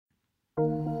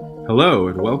Hello,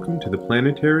 and welcome to the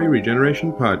Planetary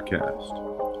Regeneration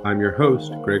Podcast. I'm your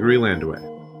host, Gregory Landaway.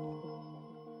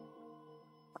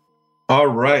 All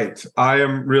right. I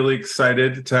am really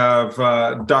excited to have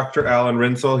Dr. Alan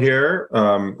Rinzel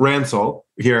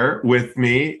here with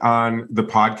me on the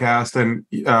podcast. And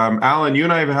Alan, you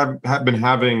and I have been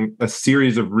having a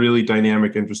series of really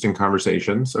dynamic, interesting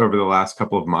conversations over the last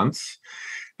couple of months.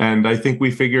 And I think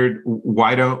we figured,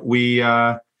 why don't we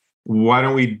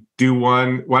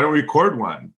record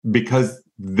one? Because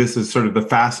this is sort of the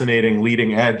fascinating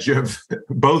leading edge of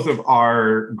both of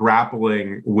our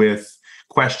grappling with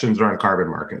questions around carbon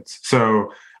markets.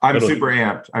 So I'm super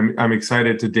amped. I'm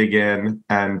excited to dig in.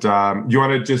 And you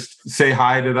want to just say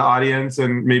hi to the audience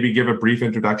and maybe give a brief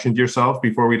introduction to yourself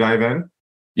before we dive in?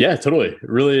 Yeah, totally.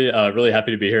 Really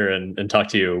happy to be here and talk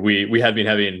to you. We have been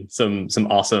having some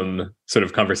awesome sort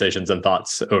of conversations and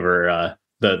thoughts over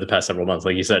the past several months,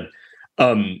 like you said.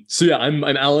 So yeah, I'm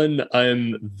Alan.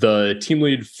 I'm the team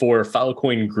lead for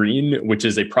Filecoin Green, which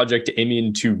is a project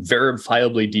aiming to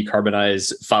verifiably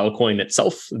decarbonize Filecoin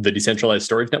itself, the decentralized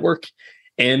storage network,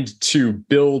 and to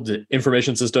build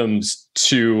information systems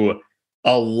to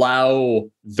allow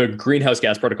the greenhouse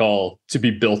gas protocol to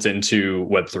be built into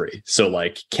Web3. So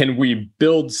like, can we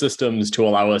build systems to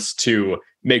allow us to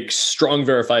make strong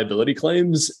verifiability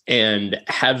claims and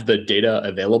have the data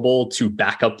available to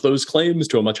back up those claims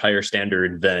to a much higher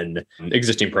standard than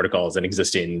existing protocols and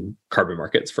existing carbon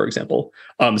markets, for example.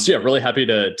 So yeah, really happy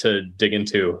to dig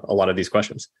into a lot of these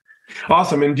questions.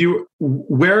 Awesome. And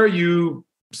where are you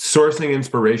sourcing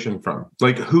inspiration from?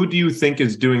 Like, who do you think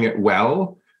is doing it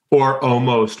well, or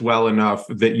almost well enough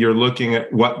that you're looking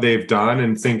at what they've done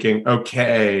and thinking,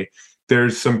 okay,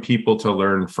 there's some people to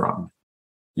learn from?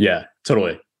 Yeah,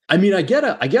 totally. I mean, I get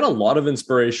a lot of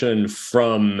inspiration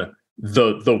from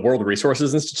the World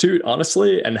Resources Institute,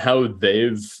 honestly, and how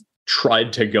they've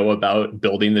tried to go about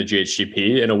building the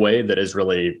GHGP in a way that is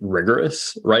really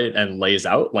rigorous, right? And lays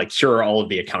out, like, here are all of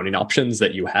the accounting options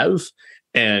that you have,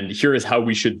 and here is how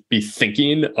we should be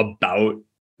thinking about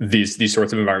these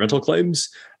sorts of environmental claims.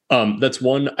 That's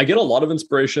one. I get a lot of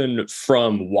inspiration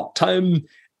from WattTime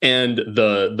and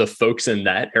the folks in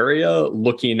that area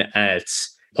looking at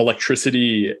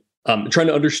electricity, trying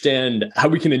to understand how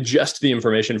we can ingest the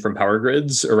information from power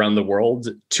grids around the world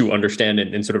to understand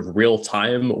in sort of real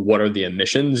time what are the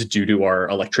emissions due to our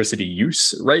electricity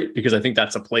use, right? Because I think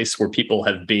that's a place where people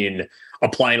have been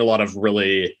applying a lot of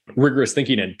really rigorous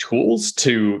thinking and tools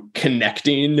to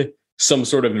connecting some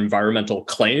sort of environmental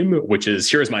claim, which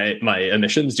is, here's my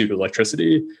emissions due to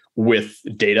electricity, with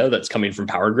data that's coming from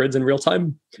power grids in real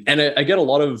time. And I get a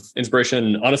lot of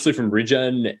inspiration, honestly, from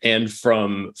Regen and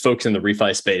from folks in the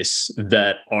refi space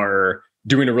that are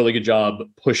doing a really good job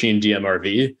pushing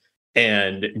DMRV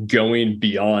and going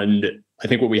beyond, I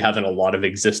think, what we have in a lot of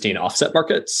existing offset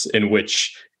markets, in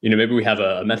which, maybe we have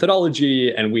a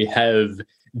methodology and we have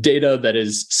data that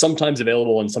is sometimes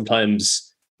available and sometimes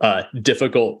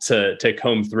difficult to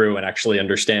comb through and actually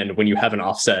understand. When you have an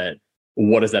offset,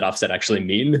 what does that offset actually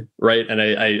mean, right? And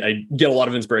I get a lot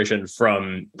of inspiration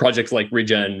from projects like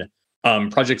Regen,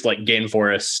 projects like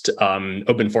Gainforest,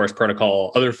 Open Forest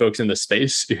Protocol, other folks in the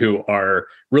space who are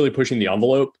really pushing the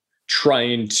envelope,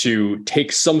 trying to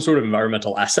take some sort of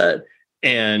environmental asset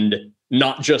and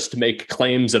not just make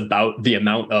claims about the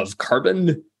amount of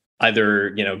carbon,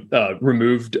 either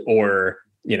removed or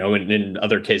in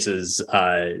other cases,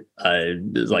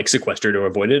 like sequestered or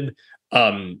avoided,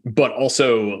 but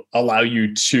also allow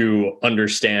you to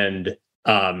understand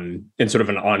in sort of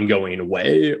an ongoing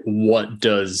way, what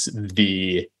does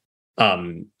the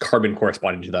carbon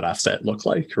corresponding to that offset look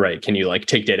like, right? Can you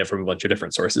take data from a bunch of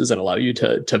different sources and allow you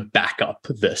to back up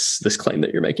this claim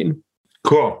that you're making?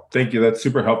 Cool. Thank you. That's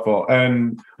super helpful.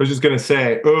 And I was just going to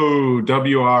say,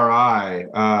 WRI,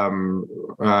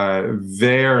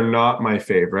 they're not my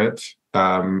favorite.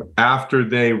 After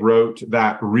they wrote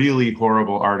that really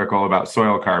horrible article about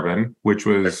soil carbon, which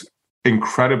was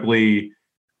incredibly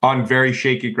on very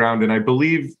shaky ground, and I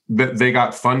believe that they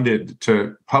got funded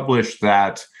to publish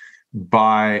that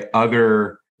by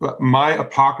my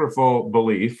apocryphal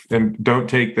belief, and don't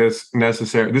take this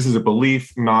necessarily, this is a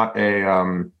belief, not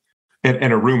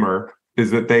and a rumor, is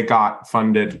that they got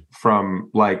funded from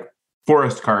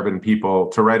forest carbon people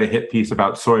to write a hit piece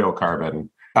about soil carbon,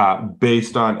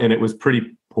 based on, and it was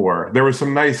pretty poor. There were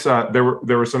some nice there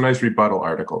were some nice rebuttal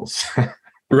articles,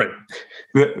 right,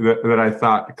 that I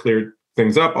thought cleared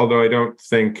things up. Although I don't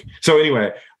think so.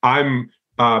 Anyway, I'm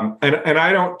and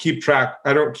I don't keep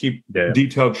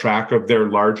detailed track of their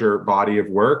larger body of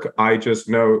work. I just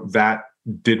know that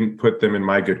didn't put them in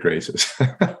my good graces.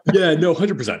 Yeah, no,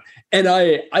 100%. And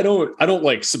I don't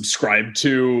like subscribe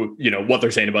to, what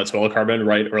they're saying about soil carbon,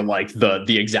 right? Or like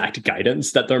the exact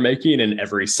guidance that they're making in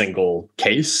every single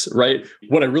case, right?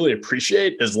 What I really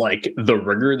appreciate is like the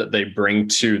rigor that they bring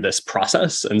to this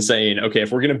process and saying, okay,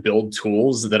 if we're going to build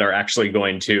tools that are actually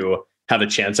going to have a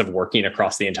chance of working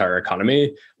across the entire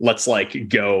economy, let's like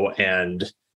go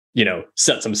and,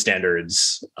 set some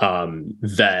standards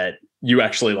that you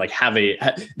actually like have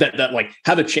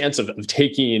a chance of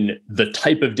taking the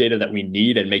type of data that we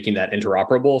need and making that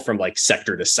interoperable from like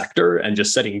sector to sector, and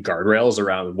just setting guardrails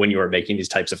around when you are making these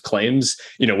types of claims,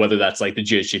 whether that's like the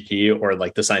GHGP or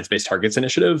like the Science Based Targets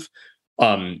Initiative.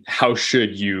 How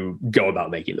should you go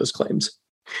about making those claims?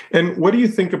 And what do you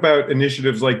think about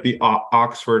initiatives like the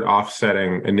Oxford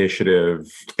Offsetting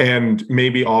Initiative? And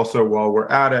maybe also, while we're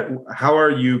at it, how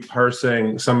are you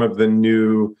parsing some of the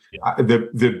new,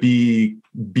 the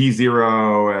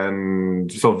B0 and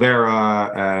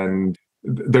Silvera, and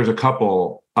there's a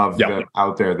couple of them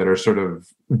out there that are sort of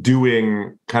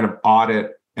doing kind of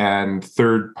audit and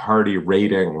third-party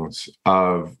ratings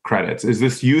of credits? Is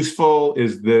this useful?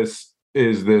 Is this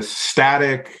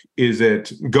static? Is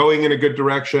it going in a good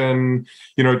direction?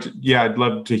 I'd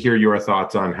love to hear your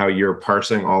thoughts on how you're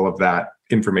parsing all of that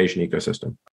information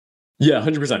ecosystem. Yeah,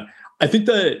 100%. I think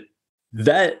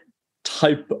that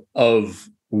type of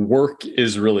work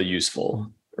is really useful,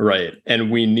 right?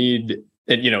 And we need,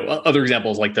 other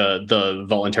examples like the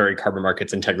Voluntary Carbon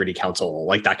Markets Integrity Council,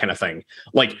 like that kind of thing.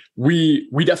 Like we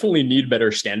definitely need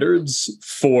better standards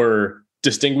for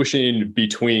distinguishing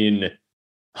between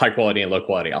high quality and low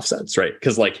quality offsets, right?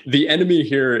 Because like the enemy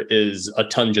here is a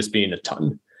ton just being a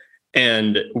ton.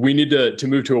 And we need to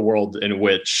move to a world in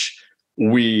which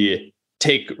we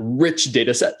take rich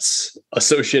data sets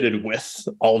associated with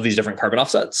all of these different carbon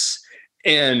offsets,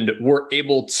 and we're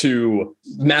able to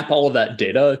map all of that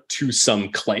data to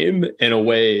some claim in a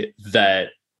way that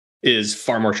is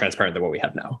far more transparent than what we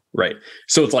have now, right?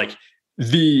 So it's like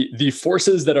the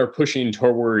forces that are pushing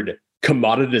toward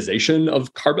commoditization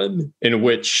of carbon, in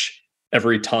which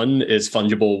every ton is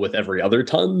fungible with every other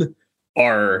ton,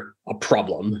 are a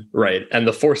problem, right? And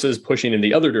the forces pushing in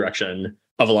the other direction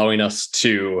of allowing us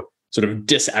to sort of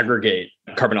disaggregate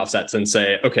carbon offsets and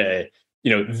say, okay,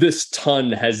 this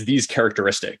ton has these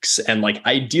characteristics, and like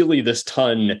ideally this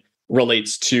ton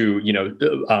relates to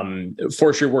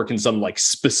forestry work in some like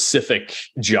specific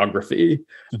geography.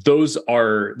 Those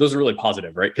are really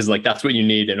positive, right? Because like that's what you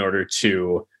need in order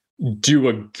to do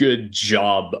a good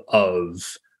job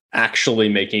of actually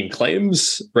making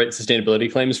claims, right?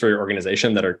 Sustainability claims for your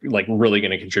organization that are like really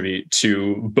going to contribute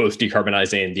to both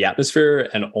decarbonizing the atmosphere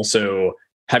and also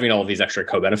having all of these extra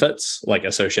co-benefits like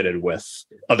associated with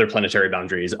other planetary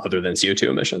boundaries other than CO2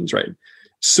 emissions, right?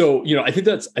 So, I think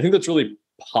that's really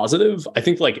positive. I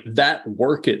think like that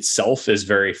work itself is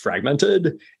very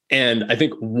fragmented. And I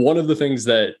think one of the things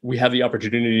that we have the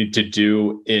opportunity to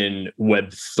do in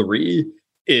Web3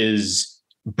 is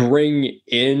bring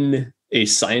in a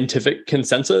scientific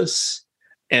consensus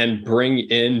and bring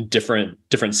in different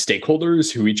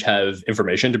stakeholders who each have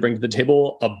information to bring to the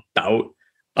table about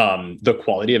the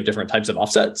quality of different types of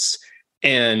offsets,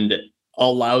 and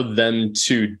allow them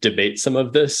to debate some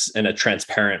of this in a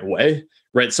transparent way,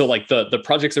 right? So like the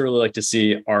projects I really like to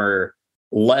see are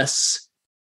less,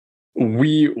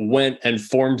 we went and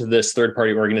formed this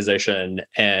third-party organization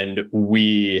and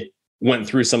we went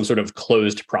through some sort of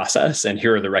closed process, and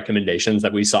here are the recommendations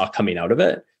that we saw coming out of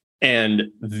it.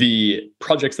 And the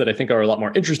projects that I think are a lot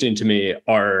more interesting to me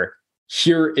are,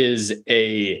 here is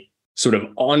a sort of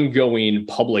ongoing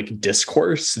public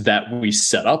discourse that we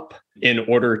set up in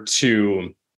order to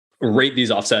rate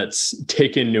these offsets,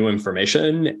 take in new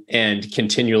information, and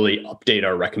continually update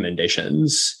our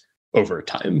recommendations over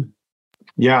time.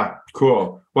 Yeah,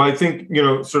 cool. Well, I think,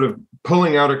 sort of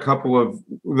pulling out a couple of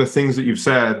the things that you've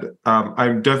said,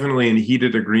 I'm definitely in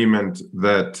heated agreement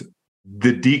that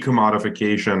the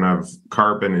decommodification of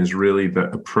carbon is really the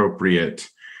appropriate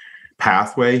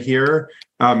pathway here.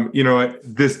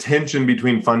 This tension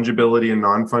between fungibility and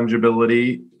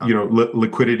non-fungibility,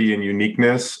 liquidity and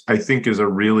uniqueness, I think is a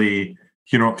really,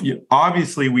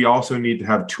 obviously we also need to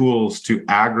have tools to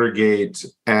aggregate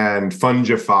and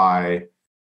fungify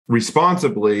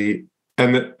responsibly.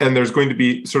 And there's going to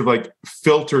be sort of like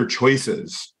filter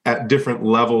choices at different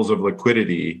levels of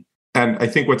liquidity. And I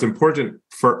think what's important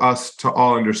for us to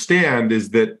all understand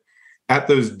is that at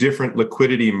those different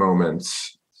liquidity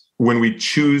moments, when we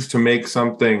choose to make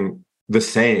something the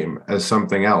same as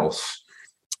something else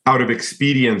out of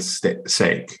expedience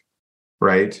sake,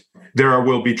 right? There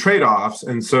will be trade-offs.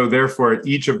 And so therefore, at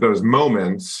each of those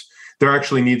moments, there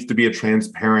actually needs to be a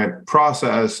transparent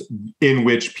process in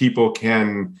which people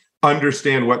can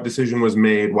understand what decision was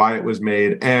made, why it was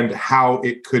made, and how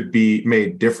it could be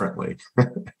made differently,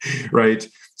 right?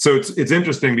 So it's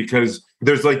interesting because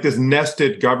there's like this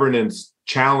nested governance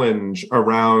challenge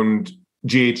around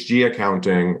GHG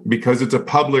accounting because it's a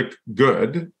public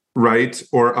good, right?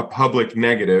 Or a public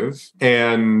negative.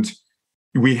 And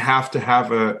we have to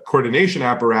have a coordination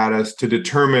apparatus to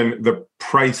determine the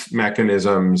price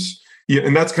mechanisms. Yeah,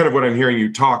 and that's kind of what I'm hearing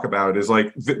you talk about is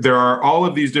like there are all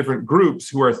of these different groups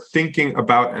who are thinking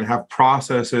about and have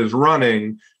processes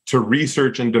running to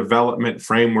research and development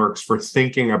frameworks for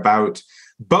thinking about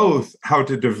both how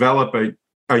to develop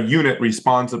a unit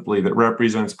responsibly that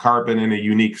represents carbon in a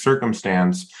unique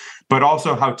circumstance, but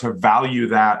also how to value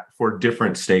that for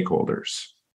different stakeholders.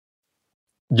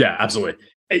 Yeah, absolutely.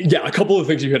 Yeah, a couple of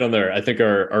things you hit on there I think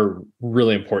are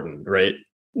really important, right?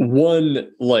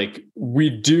 One, like we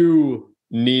do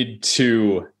need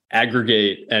to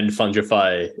aggregate and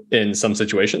fungify in some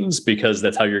situations because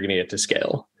that's how you're going to get to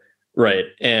scale, right?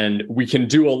 And we can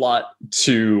do a lot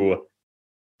to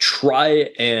try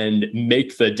and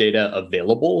make the data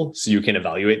available so you can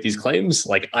evaluate these claims,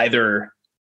 like either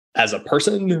as a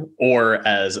person or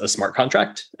as a smart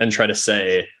contract, and try to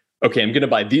say, okay, I'm going to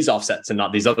buy these offsets and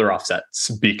not these other offsets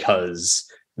because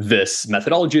this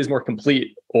methodology is more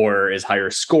complete or is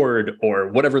higher scored or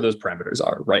whatever those parameters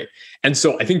are, right? And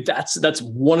so I think that's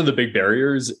one of the big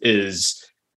barriers is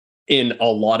in a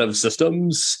lot of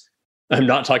systems. I'm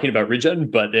not talking about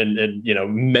regen, but in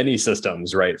many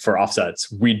systems, right, for offsets,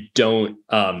 we don't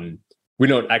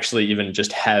actually even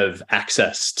just have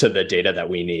access to the data that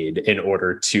we need in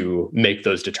order to make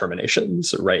those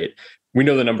determinations, right? We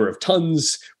know the number of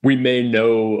tons, we may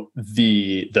know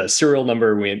the serial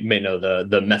number, we may know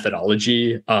the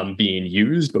methodology being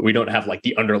used, but we don't have like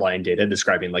the underlying data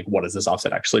describing like what does this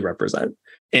offset actually represent.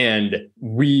 And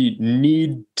we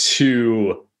need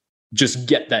to just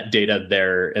get that data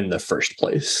there in the first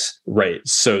place, right?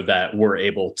 So that we're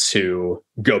able to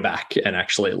go back and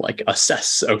actually like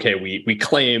assess, okay, we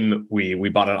claim we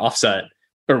bought an offset,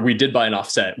 or we did buy an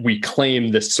offset, we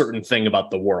claim this certain thing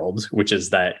about the world, which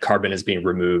is that carbon is being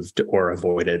removed or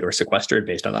avoided or sequestered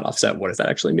based on that offset. What does that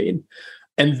actually mean?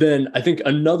 And then I think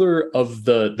another of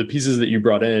the pieces that you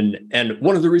brought in, and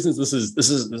one of the reasons this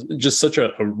is just such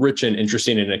a rich and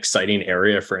interesting and exciting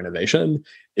area for innovation,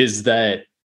 is that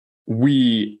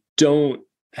we don't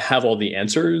have all the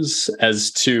answers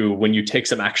as to when you take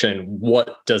some action,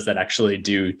 what does that actually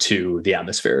do to the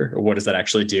atmosphere? Or what does that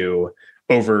actually do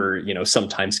over, some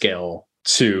time scale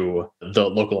to the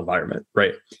local environment,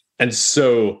 right? And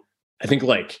so I think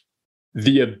like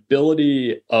the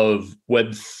ability of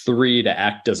Web3 to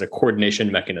act as a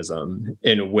coordination mechanism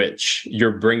in which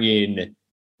you're bringing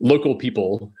local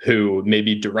people who may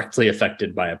be directly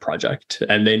affected by a project,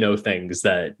 and they know things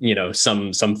that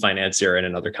some financier in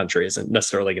another country isn't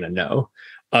necessarily going to know.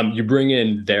 You bring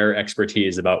in their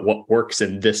expertise about what works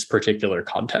in this particular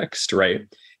context, right?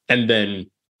 And then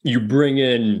you bring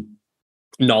in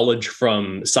knowledge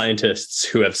from scientists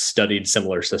who have studied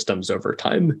similar systems over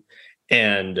time,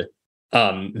 and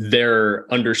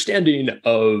their understanding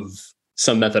of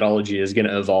some methodology is going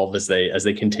to evolve as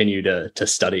they continue to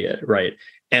study it, right?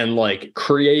 And like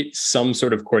create some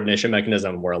sort of coordination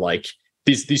mechanism where like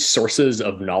these sources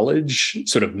of knowledge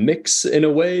sort of mix in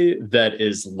a way that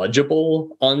is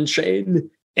legible on chain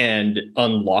and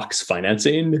unlocks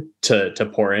financing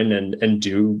to pour in and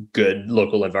do good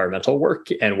local environmental work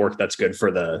and work that's good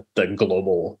for the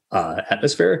global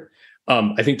atmosphere.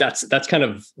 I think that's kind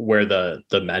of where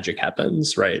the magic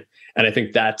happens, right? And I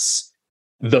think that's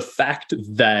the fact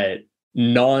that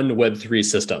non-Web3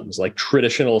 systems, like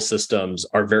traditional systems,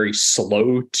 are very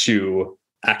slow to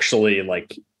actually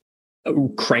like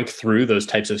crank through those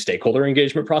types of stakeholder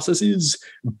engagement processes.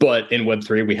 But in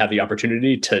Web3, we have the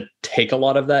opportunity to take a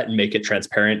lot of that and make it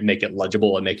transparent, make it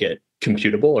legible, and make it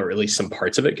computable, or at least some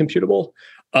parts of it computable.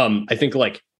 I think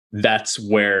like that's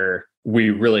where we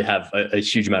really have a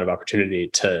huge amount of opportunity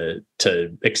to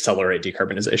accelerate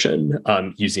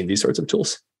decarbonization using these sorts of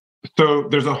tools. So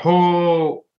there's a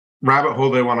whole rabbit hole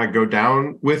that I want to go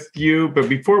down with you. But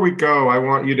before we go, I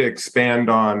want you to expand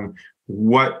on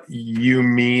what you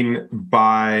mean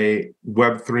by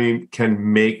Web3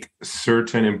 can make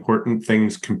certain important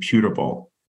things computable.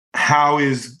 How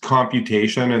is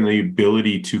computation and the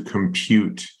ability to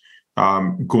compute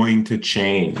going to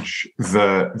change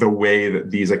the way that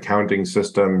these accounting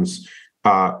systems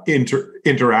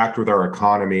interact with our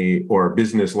economy or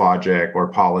business logic or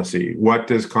policy? What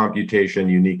does computation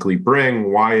uniquely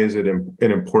bring? Why is it an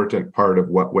important part of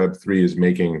what Web3 is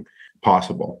making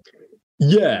possible?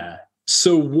 Yeah.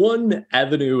 So one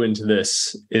avenue into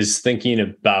this is thinking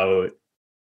about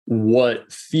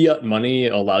what fiat money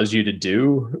allows you to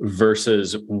do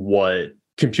versus what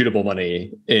computable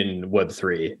money in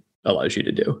Web3 allows you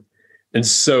to do. And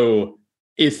so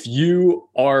if you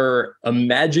are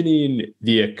imagining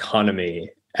the economy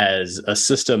as a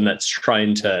system that's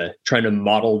trying to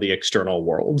model the external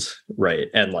world, right,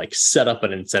 and like set up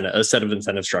a set of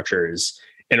incentive structures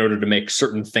in order to make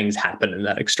certain things happen in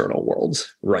that external world,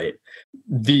 right?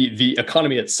 The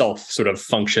economy itself sort of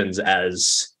functions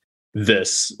as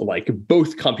this like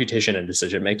both computation and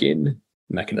decision making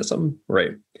mechanism,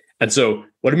 right? And so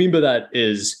what I mean by that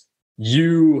is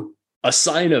you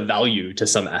assign a value to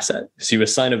some asset. So you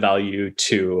assign a value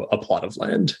to a plot of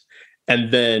land,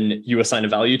 and then you assign a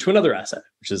value to another asset,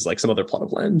 which is like some other plot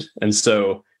of land. And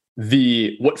so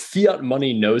what fiat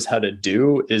money knows how to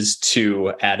do is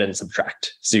to add and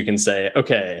subtract. So you can say,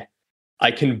 okay,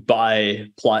 I can buy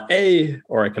plot A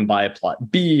or I can buy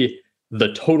plot B.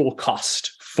 The total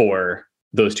cost for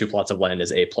those two plots of land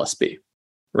is A plus B,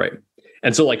 right?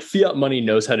 And so like fiat money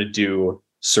knows how to do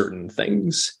certain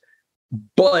things.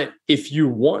 But if you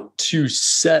want to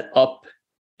set up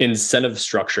incentive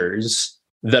structures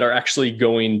that are actually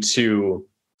going to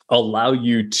allow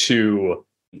you to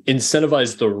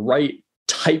incentivize the right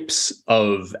types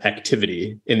of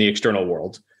activity in the external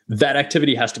world, that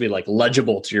activity has to be like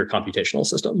legible to your computational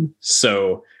system.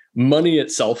 So money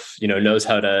itself, knows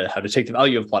how to take the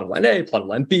value of plot of land A, plot of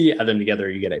land B, add them together,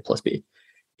 you get A plus B.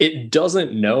 It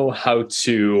doesn't know how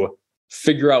to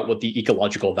figure out what the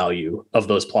ecological value of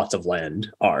those plots of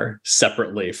land are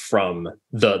separately from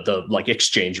the like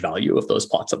exchange value of those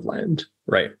plots of land,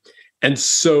 right? And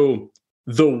so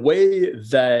the way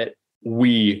that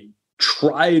we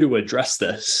try to address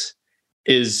this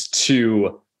is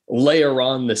to layer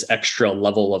on this extra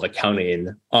level of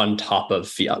accounting on top of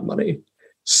fiat money.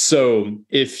 So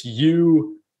if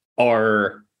you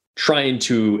are trying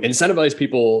to incentivize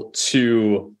people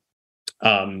to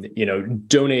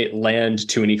donate land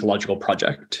to an ecological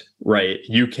project, right?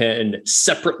 You can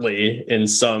separately in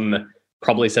some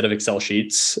probably set of Excel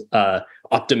sheets,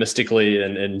 optimistically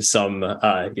and in some,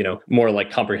 more like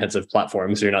comprehensive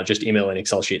platforms. So you're not just emailing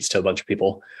Excel sheets to a bunch of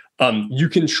people. You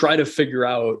can try to figure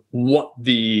out what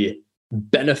the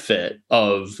benefit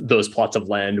of those plots of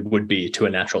land would be to a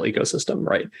natural ecosystem,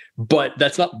 right? But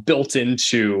that's not built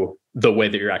into the way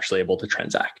that you're actually able to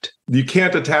transact. You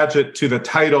can't attach it to the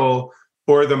title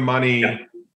or the money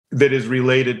that is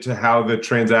related to how the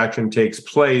transaction takes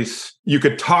place. You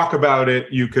could talk about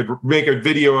it. You could make a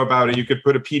video about it. You could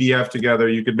put a PDF together.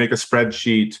 You could make a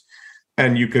spreadsheet,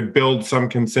 and you could build some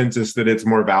consensus that it's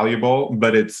more valuable,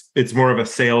 but it's more of a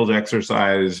sales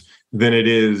exercise than it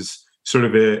is sort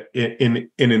of in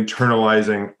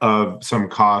internalizing of some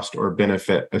cost or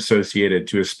benefit associated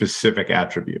to a specific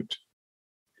attribute.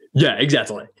 Yeah,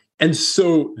 exactly. And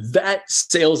so that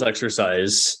sales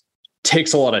exercise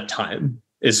takes a lot of time,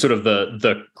 is sort of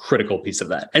the critical piece of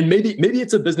that. And maybe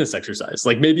it's a business exercise.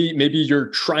 Like maybe you're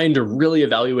trying to really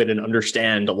evaluate and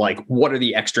understand like what are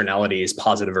the externalities,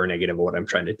 positive or negative, of what I'm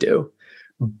trying to do.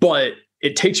 But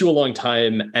it takes you a long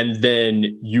time, and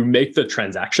then you make the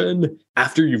transaction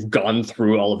after you've gone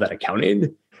through all of that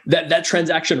accounting. That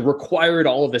transaction required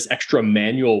all of this extra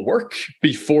manual work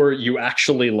before you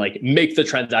actually like make the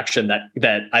transaction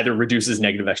that either reduces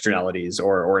negative externalities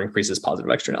or increases positive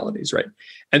externalities, right?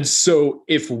 And so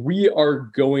if we are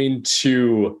going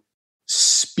to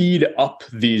speed up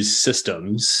these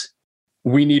systems,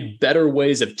 we need better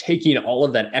ways of taking all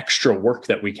of that extra work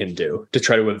that we can do to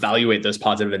try to evaluate those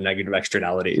positive and negative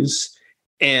externalities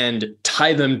and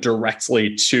tie them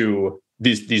directly to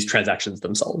these transactions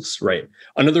themselves, right?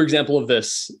 Another example of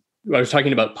this, I was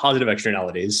talking about positive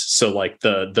externalities. So like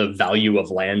the value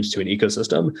of land to an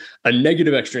ecosystem. A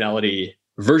negative externality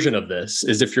version of this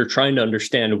is if you're trying to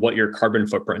understand what your carbon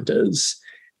footprint is,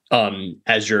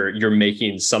 as you're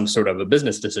making some sort of a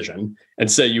business decision,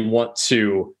 and say you want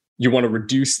to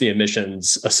reduce the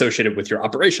emissions associated with your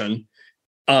operation.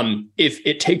 If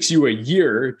it takes you a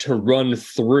year to run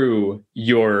through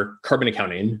your carbon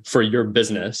accounting for your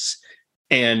business,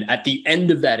 and at the end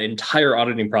of that entire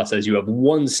auditing process, you have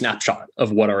one snapshot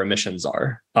of what our emissions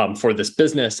are for this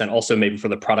business and also maybe for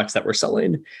the products that we're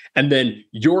selling. And then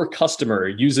your customer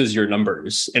uses your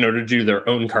numbers in order to do their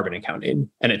own carbon accounting,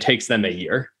 and it takes them a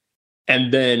year.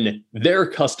 And then their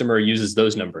customer uses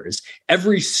those numbers.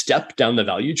 Every step down the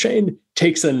value chain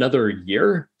takes another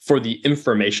year for the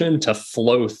information to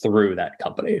flow through that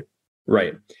company,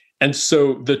 right? And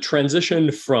so the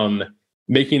transition from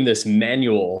making this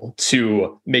manual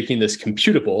to making this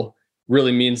computable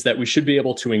really means that we should be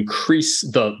able to increase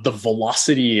the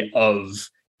velocity of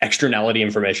externality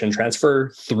information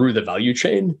transfer through the value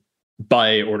chain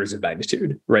by orders of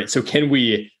magnitude, right? So can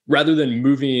we, rather than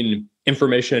moving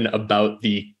information about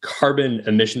the carbon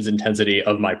emissions intensity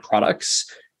of my products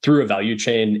through a value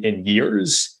chain in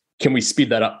years, can we speed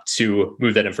that up to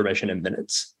move that information in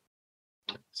minutes?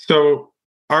 So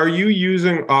are you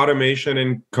using automation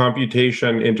and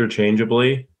computation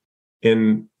interchangeably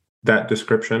in that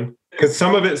description? Because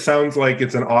some of it sounds like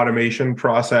it's an automation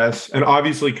process, and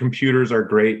obviously computers are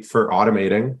great for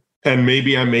automating. And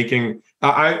maybe I'm making,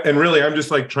 I'm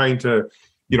just like trying to,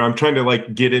 I'm trying to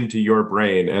like get into your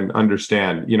brain and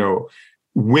understand,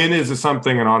 when is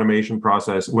something an automation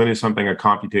process? When is something a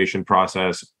computation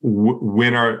process?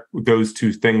 When are those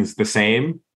two things the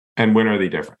same? And when are they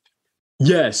different?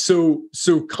 Yeah, so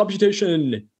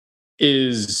computation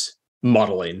is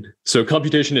modeling. So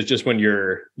computation is just when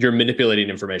you're manipulating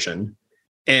information,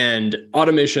 and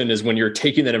automation is when you're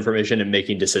taking that information and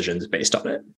making decisions based on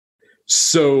it.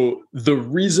 So the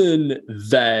reason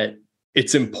that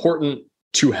it's important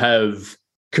to have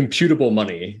computable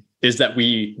money is that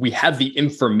we have the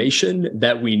information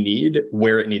that we need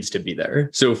where it needs to be there.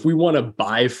 So if we want to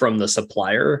buy from the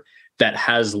supplier that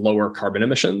has lower carbon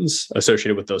emissions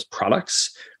associated with those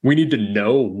products, we need to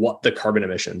know what the carbon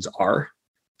emissions are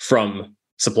from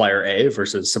supplier A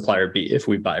versus supplier B if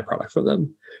we buy a product from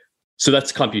them. So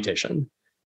that's computation.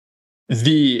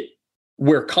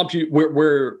 Where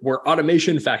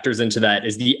automation factors into that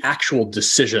is the actual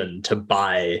decision to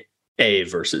buy A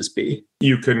versus B.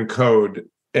 You can code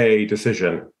a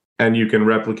decision and you can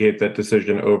replicate that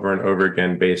decision over and over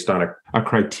again based on a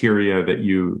criteria that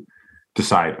you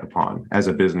decide upon as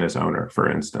a business owner, for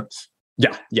instance.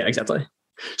 Yeah, exactly.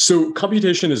 So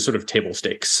computation is sort of table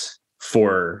stakes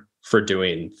for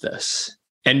doing this.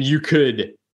 And you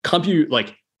could compute,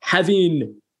 like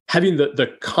having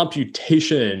the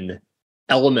computation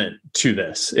element to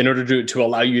this in order to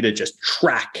allow you to just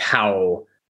track how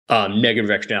negative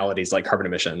externalities like carbon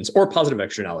emissions or positive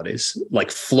externalities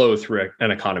like flow through an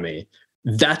economy.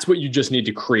 That's what you just need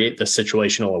to create the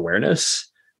situational awareness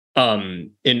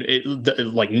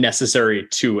necessary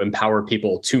to empower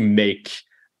people to make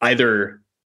either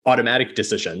automatic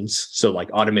decisions, so like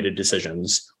automated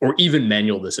decisions, or even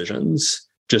manual decisions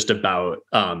just about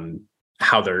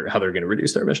how they're going to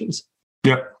reduce their emissions.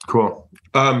 Yeah, cool.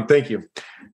 Thank you.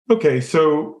 Okay,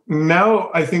 so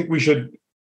now I think we should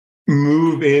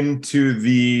move into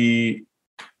the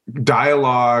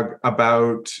dialogue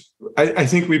about, I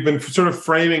think we've been sort of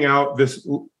framing out this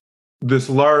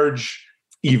large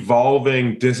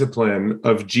evolving discipline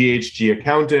of GHG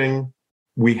accounting.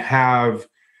 We have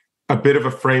a bit of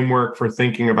a framework for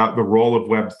thinking about the role of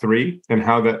Web3 and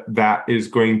how that is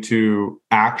going to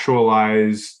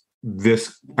actualize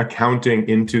this accounting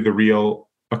into the real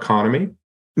economy.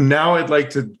 Now I'd like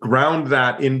to ground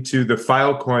that into the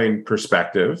Filecoin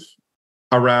perspective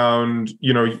around,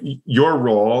 your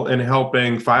role in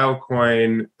helping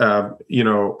Filecoin,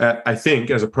 I think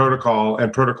as a protocol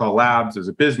and Protocol Labs as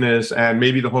a business and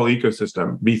maybe the whole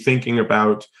ecosystem be thinking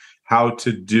about how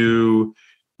to do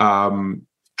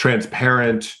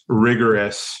transparent,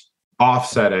 rigorous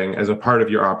offsetting as a part of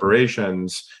your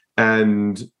operations,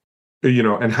 and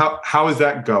how is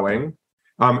that going?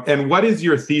 And what is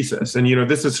your thesis? And,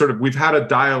 this is sort of, we've had a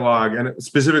dialogue, and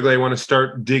specifically I want to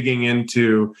start digging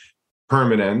into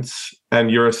permanence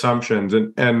and your assumptions.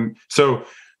 And so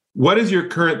what is your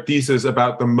current thesis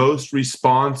about the most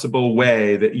responsible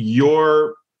way that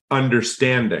you're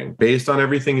understanding, based on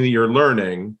everything that you're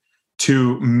learning,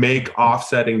 to make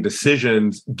offsetting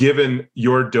decisions given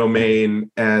your domain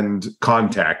and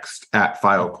context at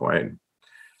Filecoin?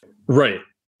 Right.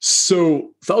 So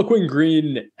Filecoin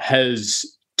Green has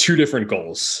two different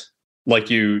goals, like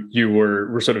you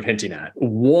were sort of hinting at.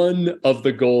 One of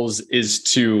the goals is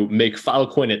to make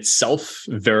Filecoin itself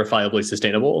verifiably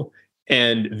sustainable,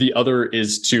 and the other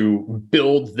is to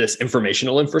build this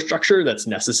informational infrastructure that's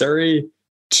necessary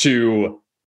to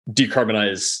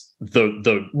decarbonize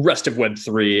the rest of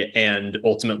Web3 and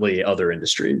ultimately other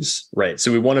industries, right?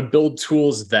 So we want to build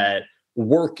tools that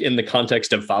work in the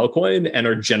context of Filecoin and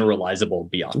are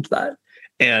generalizable beyond that.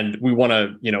 And we want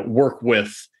to, work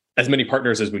with as many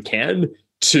partners as we can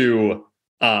to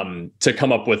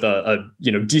come up with a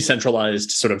decentralized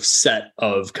sort of set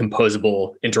of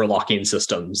composable interlocking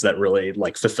systems that really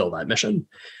like fulfill that mission.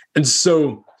 And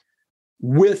so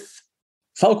with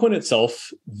Filecoin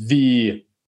itself, the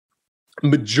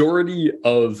majority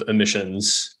of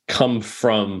emissions come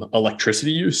from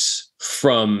electricity use,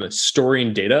 from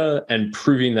storing data and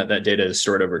proving that data is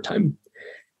stored over time.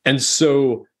 And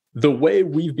so the way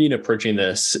we've been approaching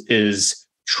this is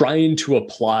trying to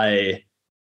apply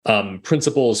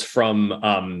principles from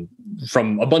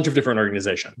a bunch of different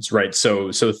organizations, right?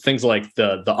 So things like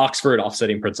the Oxford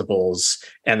offsetting principles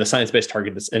and the Science Based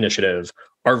Targets Initiative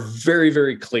are very,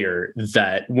 very clear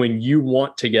that when you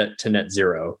want to get to net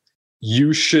zero,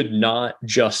 you should not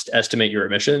just estimate your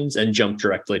emissions and jump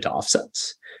directly to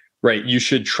offsets, right? You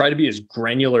should try to be as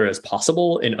granular as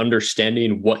possible in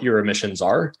understanding what your emissions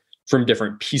are from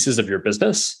different pieces of your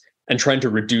business and trying to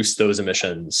reduce those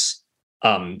emissions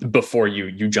before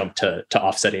you jump to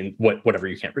offsetting whatever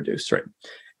you can't reduce, right?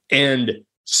 And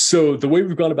so the way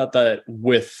we've gone about that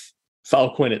with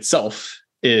Filecoin itself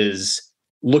is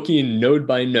looking node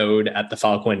by node at the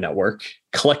Filecoin network,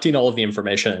 collecting all of the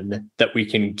information that we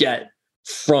can get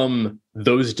from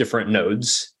those different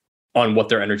nodes on what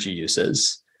their energy use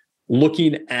is,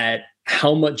 looking at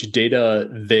how much data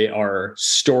they are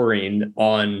storing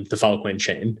on the Filecoin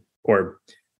chain or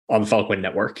on the Filecoin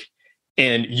network,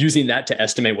 and using that to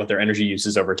estimate what their energy use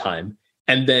is over time,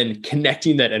 and then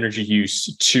connecting that energy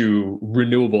use to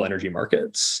renewable energy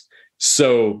markets.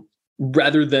 So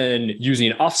rather than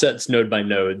using offsets node by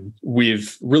node,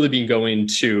 we've really been going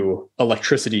to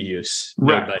electricity use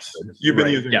node by node. You've been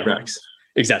using RECs.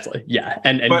 Exactly. Yeah.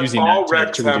 And but using all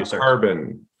that to RECs have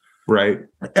carbon, right?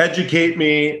 Educate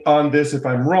me on this if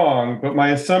I'm wrong, but my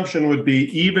assumption would be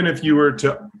even if you were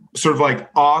to sort of like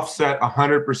offset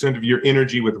 100% of your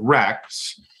energy with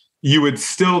RECs, you would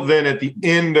still then at the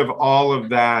end of all of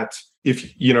that,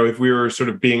 if we were sort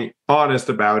of being honest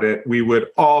about it, we would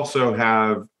also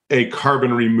have a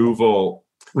carbon removal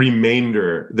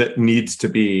remainder that needs to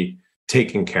be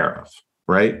taken care of,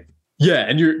 right? Yeah,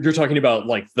 and you're talking about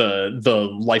like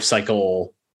the life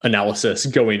cycle analysis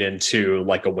going into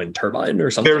like a wind turbine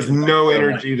or something. There's no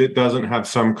energy that doesn't have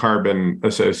some carbon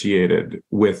associated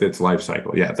with its life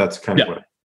cycle. Yeah, that's kind of what.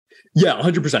 Yeah,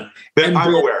 100%. That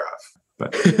I'm aware of.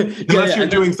 But unless you're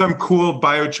doing some cool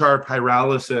biochar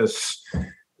pyrolysis,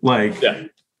 like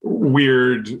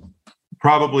weird,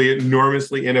 probably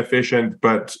enormously inefficient,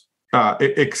 but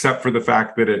except for the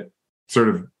fact that it sort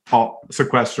of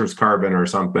sequesters carbon or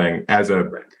something as a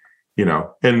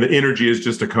and the energy is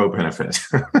just a co-benefit.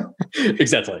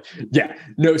 Exactly. Yeah.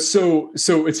 No, so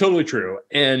it's totally true.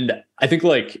 And I think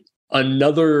like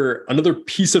another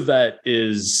piece of that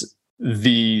is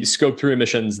the scope 3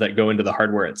 emissions that go into the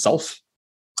hardware itself.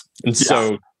 And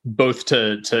so both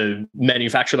to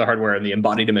manufacture the hardware and the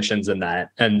embodied emissions in that,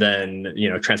 and then,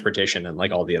 transportation and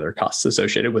like all the other costs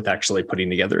associated with actually putting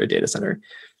together a data center.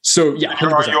 So yeah.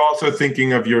 100%. Are you also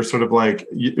thinking of your sort of like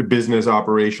business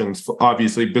operations,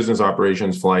 obviously business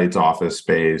operations, flights, office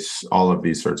space, all of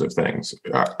these sorts of things?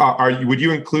 Would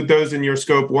you include those in your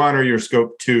scope 1 or your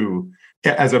scope 2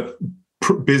 as a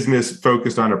business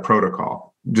focused on a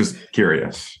protocol? Just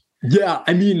curious. Yeah,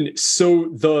 I mean, so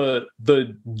the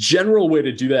general way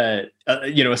to do that,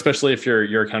 especially if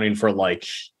you're accounting for like,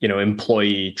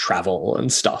 employee travel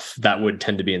and stuff, that would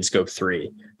tend to be in scope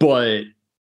 3. But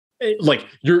like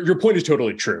your point is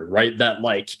totally true, right? That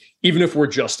like even if we're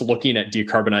just looking at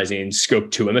decarbonizing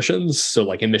scope 2 emissions, so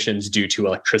like emissions due to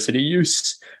electricity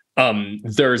use,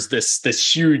 there's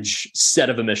this huge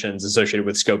set of emissions associated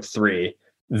with scope 3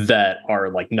 that are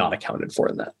like not accounted for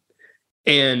in that.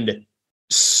 And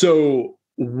so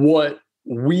what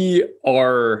we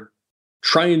are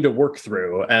trying to work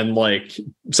through, and like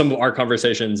some of our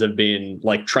conversations have been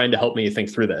like trying to help me think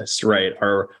through this, right,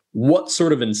 are what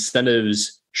sort of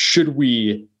incentives should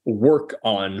we work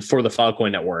on for the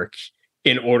Filecoin network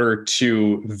in order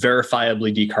to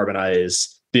verifiably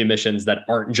decarbonize the emissions that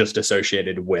aren't just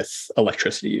associated with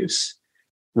electricity use?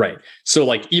 Right. So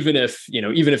like even if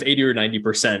 80 or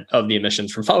 90% of the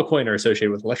emissions from Filecoin are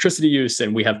associated with electricity use,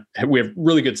 and we have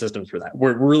really good systems for that.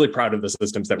 We're really proud of the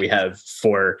systems that we have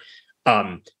for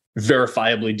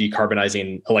verifiably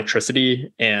decarbonizing electricity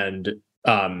and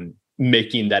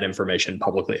making that information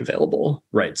publicly available.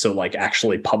 Right. So like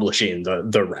actually publishing the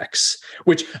RECs,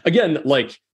 which again,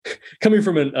 like coming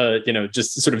from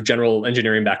just sort of general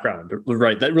engineering background,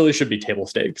 right, that really should be table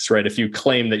stakes, right? If you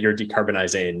claim that you're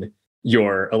decarbonizing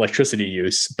your electricity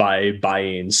use by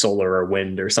buying solar or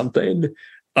wind or something,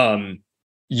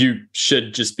 you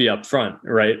should just be upfront,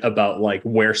 right, about like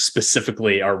where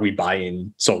specifically are we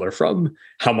buying solar from?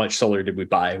 How much solar did we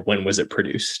buy? When was it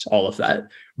produced? All of that.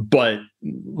 But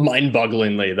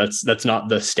mind-bogglingly, that's not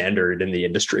the standard in the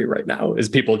industry right now, is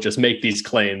people just make these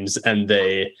claims and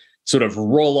they sort of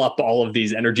roll up all of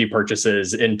these energy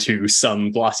purchases into some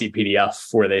glossy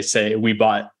PDF where they say we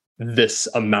bought this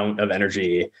amount of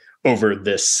energy over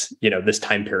this, this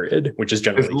time period, which is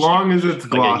generally as long as it's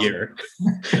like glossy. A year.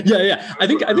 Yeah. I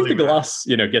think the gloss,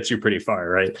 gets you pretty far,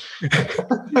 right?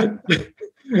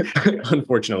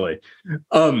 Unfortunately.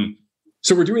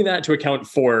 So we're doing that to account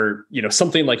for,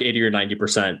 something like 80 or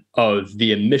 90% of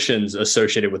the emissions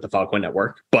associated with the Filecoin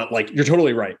network. But like, you're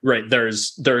totally right, right?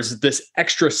 There's this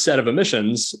extra set of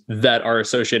emissions that are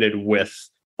associated with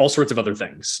all sorts of other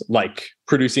things, like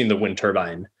producing the wind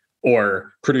turbine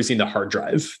or producing the hard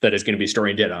drive that is going to be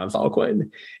storing data on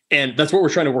Filecoin. And that's what we're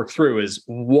trying to work through, is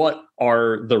what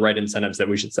are the right incentives that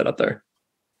we should set up there.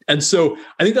 And so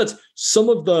I think that's some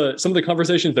of the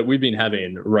conversations that we've been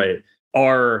having, right,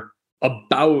 are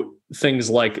about things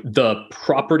like the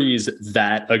properties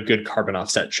that a good carbon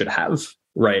offset should have,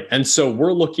 right? And so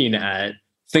we're looking at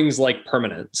things like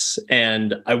permanence.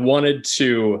 And I wanted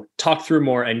to talk through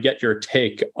more and get your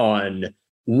take on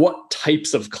what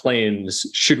types of claims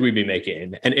should we be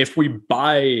making. And if we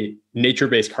buy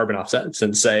nature-based carbon offsets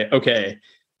and say, okay,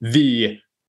 the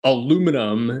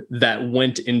aluminum that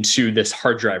went into this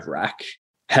hard drive rack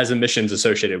has emissions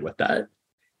associated with that,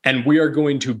 and we are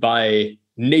going to buy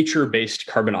nature-based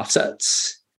carbon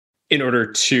offsets in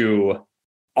order to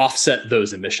offset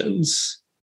those emissions,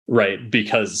 right?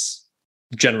 Because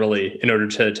generally, in order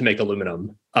to make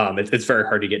aluminum, it's very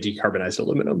hard to get decarbonized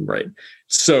aluminum, right?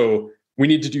 So we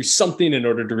need to do something in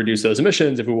order to reduce those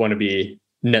emissions if we want to be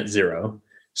net zero.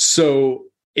 So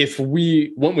if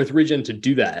we went with Regen to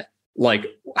do that, like,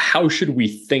 how should we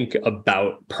think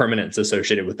about permanence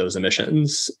associated with those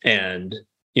emissions and,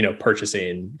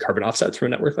 purchasing carbon offsets from a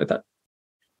network like that?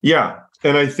 Yeah.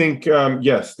 And I think,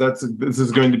 yes, this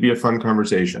is going to be a fun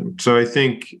conversation. So I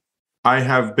think I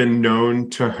have been known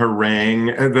to harangue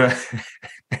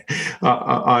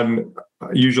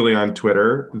usually on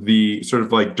Twitter, the sort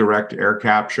of like direct air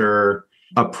capture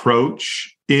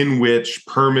approach in which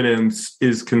permanence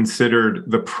is considered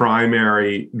the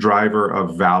primary driver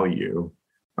of value,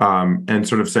 and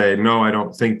sort of say, no, I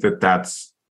don't think that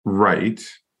that's right.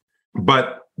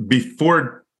 But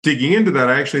before digging into that,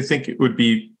 I actually think it would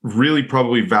be really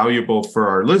probably valuable for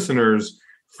our listeners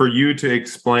for you to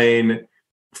explain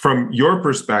from your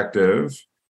perspective,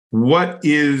 what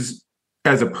is,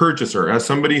 as a purchaser, as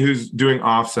somebody who's doing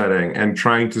offsetting and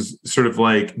trying to sort of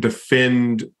like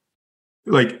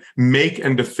make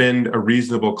and defend a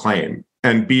reasonable claim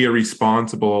and be a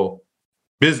responsible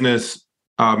business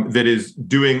that is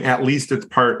doing at least its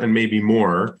part and maybe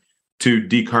more to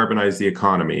decarbonize the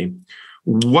economy.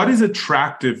 What is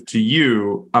attractive to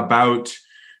you about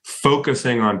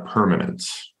focusing on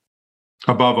permanence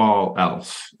above all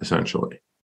else, essentially,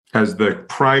 as the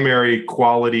primary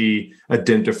quality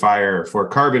identifier for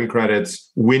carbon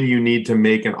credits when you need to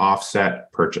make an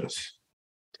offset purchase?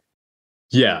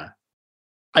 Yeah.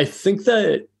 I think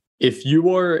that if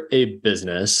you are a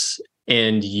business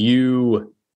and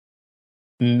you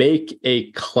make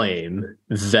a claim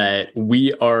that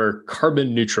we are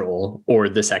carbon neutral, or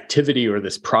this activity or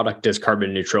this product is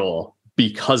carbon neutral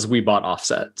because we bought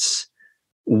offsets,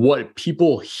 what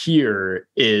people hear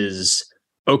is,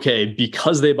 okay,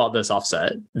 because they bought this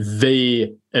offset,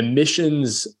 the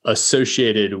emissions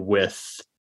associated with,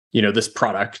 this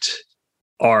product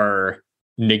are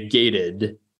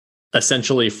negated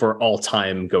essentially for all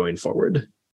time going forward.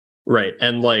 Right.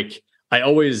 And like,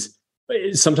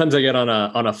 sometimes I get on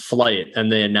a flight and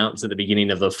they announce at the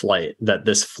beginning of the flight that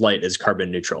this flight is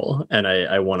carbon neutral. And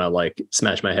I want to like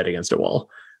smash my head against a wall.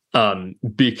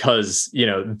 Because,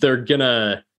 they're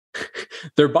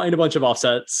buying a bunch of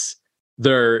offsets.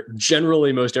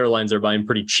 Most airlines are buying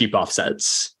pretty cheap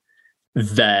offsets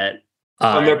that,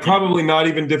 and they're probably not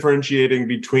even differentiating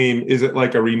between, is it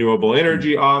like a renewable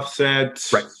energy offset?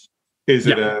 Right. Is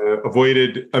it a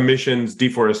avoided emissions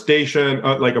deforestation,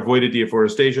 like avoided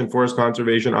deforestation, forest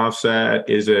conservation offset?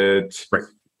 Is it, right,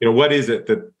 what is it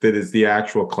that is the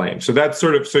actual claim? So that's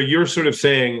so you're sort of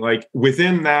saying, like,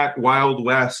 within that wild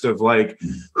west of like,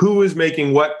 who is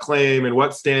making what claim and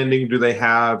what standing do they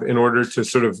have in order to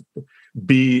sort of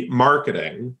be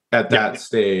marketing at that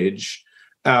stage?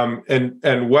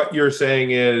 And what you're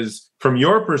saying is, from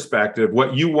your perspective,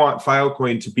 what you want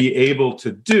Filecoin to be able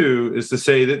to do is to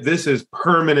say that this is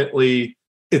permanently,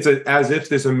 as if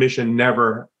this emission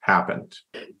never happened.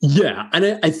 Yeah,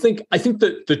 and I think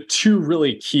that the two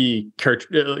really key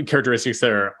characteristics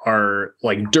there are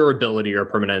like durability or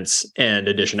permanence and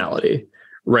additionality,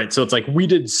 right? So it's like, we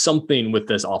did something with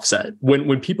this offset.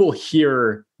 When people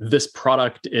hear this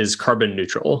product is carbon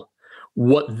neutral,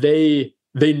 what they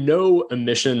know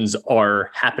emissions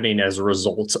are happening as a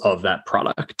result of that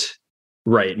product,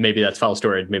 right? Maybe that's file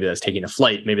storage, maybe that's taking a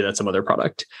flight, maybe that's some other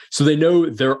product. So they know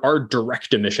there are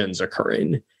direct emissions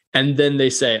occurring. And then they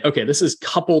say, okay, this is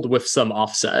coupled with some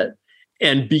offset.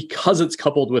 And because it's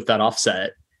coupled with that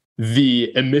offset,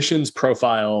 the emissions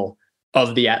profile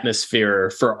of the atmosphere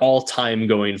for all time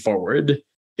going forward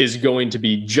is going to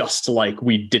be just like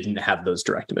we didn't have those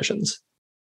direct emissions.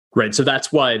 Right. So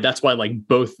that's why like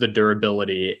both the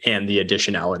durability and the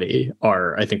additionality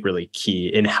are, I think, really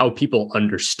key in how people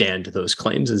understand those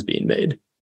claims as being made.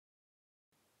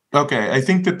 Okay. I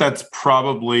think that's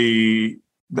probably,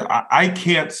 I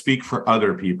can't speak for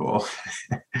other people.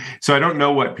 So I don't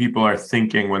know what people are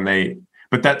thinking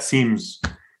but that seems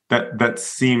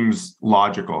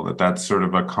logical, that's sort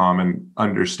of a common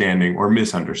understanding or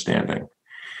misunderstanding.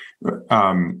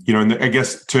 And I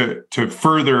guess to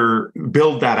further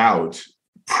build that out,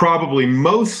 probably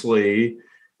mostly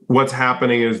what's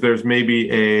happening is there's maybe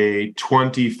a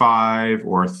 25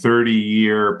 or 30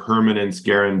 year permanence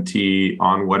guarantee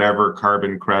on whatever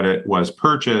carbon credit was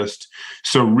purchased.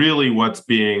 So really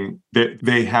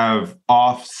they have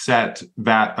offset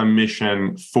that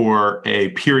emission for a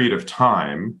period of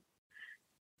time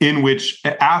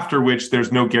after which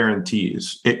there's no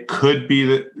guarantees. It could be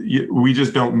that we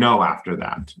just don't know after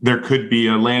that. There could be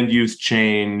a land use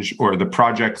change, or the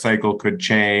project cycle could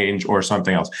change, or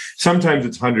something else. Sometimes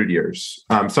it's 100 years.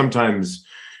 Sometimes,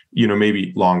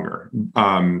 maybe longer.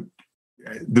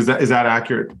 Is that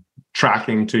accurate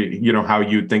tracking to, how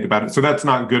you'd think about it? So that's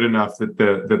not good enough that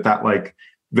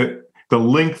the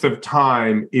length of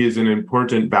time is an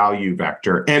important value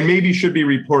vector and maybe should be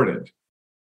reported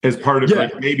as part of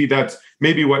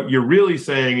maybe what you're really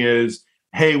saying is,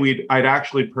 hey, I'd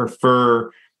actually prefer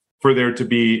for there to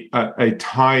be a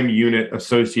time unit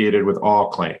associated with all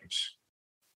claims.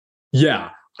 Yeah,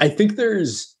 I think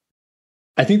there's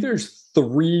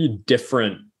 3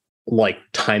 different like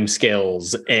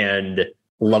timescales and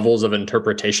levels of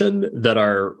interpretation that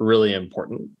are really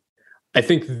important. I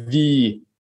think the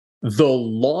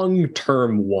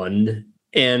long-term one,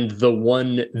 and the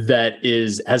one that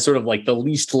has sort of like the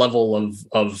least level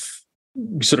of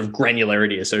sort of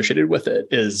granularity associated with it,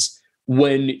 is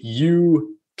when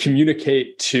you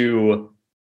communicate to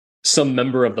some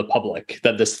member of the public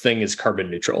that this thing is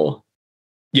carbon neutral,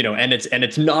 and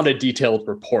it's not a detailed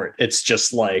report. It's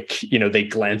just like, they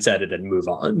glance at it and move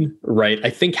on, right? I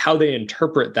think how they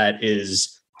interpret that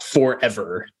is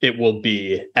forever it will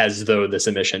be as though this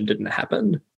emission didn't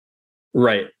happen,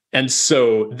 right? And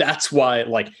so that's why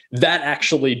like that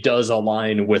actually does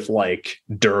align with like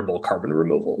durable carbon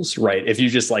removals, right? If you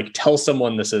just like tell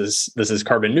someone this is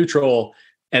carbon neutral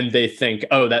and they think,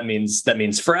 oh, that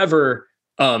means forever,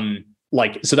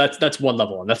 so that's one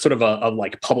level, and that's sort of a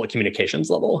like public communications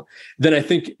level. Then I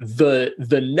think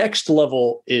the next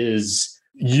level is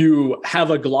you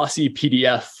have a glossy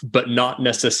PDF, but not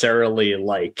necessarily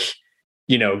like,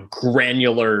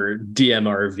 granular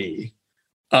DMRV.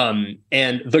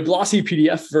 And the glossy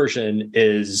PDF version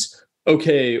is,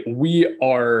 okay, we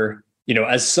are,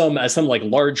 as some like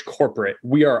large corporate,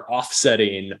 we are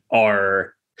offsetting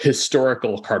our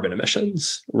historical carbon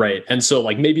emissions, right? And so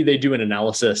like maybe they do an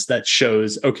analysis that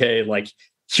shows, okay, like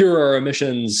here are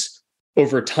emissions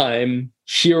over time,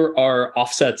 here are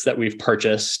offsets that we've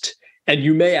purchased, and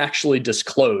you may actually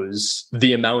disclose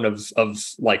the amount of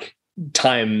like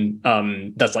time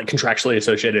that's like contractually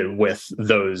associated with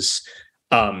those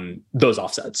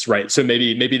offsets, right? So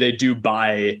maybe they do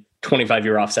buy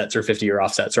 25-year offsets or 50-year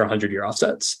offsets or 100-year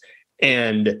offsets,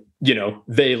 and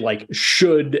they like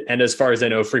should, and as far as I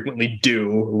know, frequently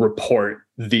do report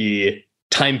the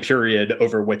time period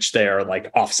over which they are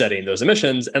like offsetting those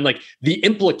emissions. And like the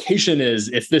implication is,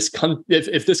 if this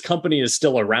company is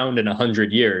still around in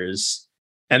 100 years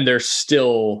and they're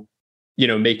still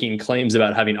making claims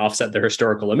about having offset their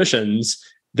historical emissions,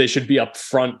 they should be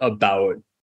upfront about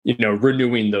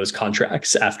renewing those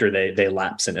contracts after they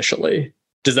lapse initially.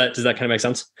 Does that kind of make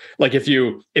sense? Like if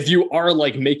you are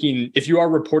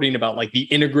reporting about like the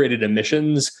integrated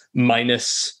emissions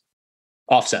minus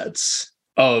offsets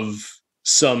of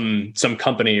some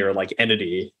company or like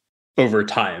entity over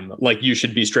time, like you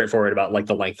should be straightforward about like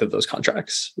the length of those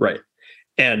contracts, right?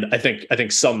 And I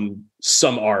think some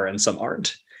are and some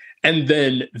aren't. And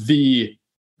then the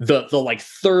like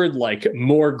third, like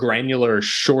more granular,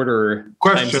 shorter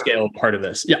timescale part of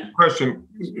this. Yeah. Question.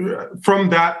 From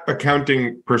that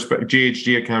accounting perspective,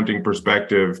 GHG accounting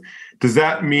perspective, does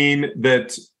that mean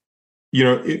that,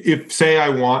 if say I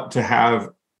want to have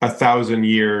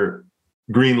 1,000-year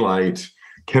green light,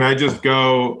 can I just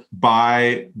go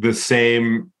buy the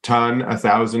same ton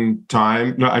 1,000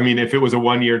 times? No, I mean, if it was a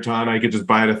 1-year ton, I could just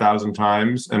buy it 1,000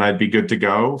 times and I'd be good to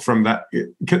go from that.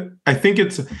 I think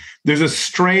there's a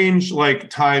strange like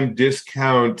time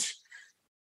discount.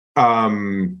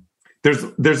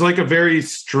 There's like a very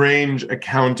strange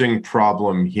accounting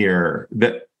problem here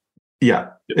that, yeah.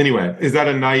 Anyway, is that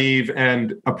a naive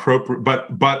and appropriate,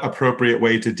 but appropriate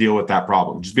way to deal with that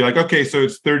problem? Just be like, okay, so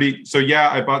it's 30. So yeah,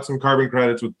 I bought some carbon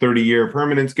credits with 30-year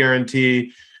permanence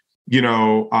guarantee.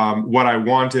 What I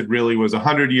wanted really was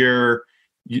 100-year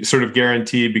sort of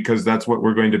guarantee, because that's what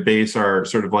we're going to base our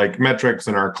sort of like metrics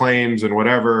and our claims and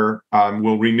whatever.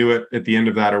 We'll renew it at the end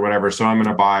of that or whatever. So I'm going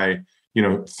to buy,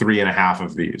 3.5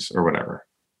 of these or whatever.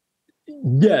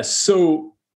 Yes.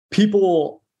 So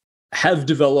people have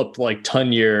developed like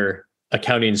ton-year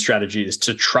accounting strategies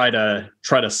to try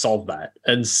to solve that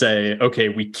and say, okay,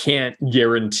 we can't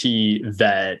guarantee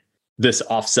that this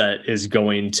offset is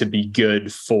going to be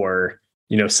good for,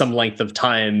 some length of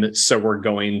time. So we're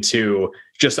going to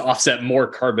just offset more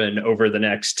carbon over the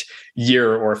next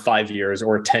year or 5 years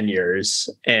or 10 years.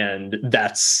 And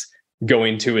that's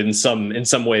going to in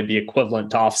some way be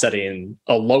equivalent to offsetting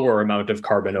a lower amount of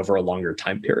carbon over a longer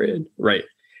time period. Right.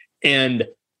 And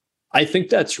I think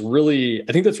that's really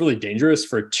dangerous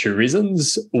for two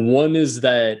reasons. One is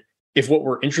that if what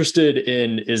we're interested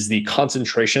in is the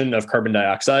concentration of carbon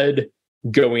dioxide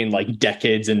going like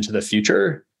decades into the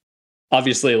future,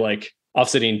 obviously like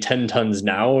offsetting 10 tons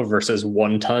now versus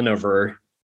 1 ton over,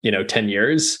 10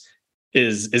 years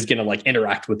is going to like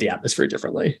interact with the atmosphere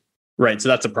differently. Right. So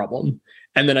that's a problem.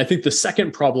 And then I think the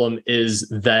second problem is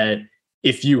that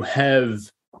if you have,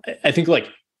 I think like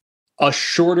a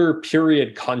shorter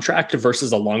period contract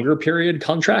versus a longer period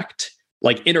contract,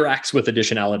 like interacts with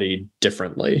additionality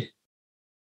differently.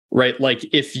 Right. Like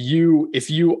if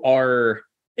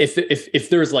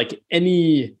there's like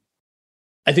any,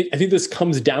 I think this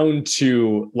comes down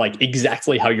to like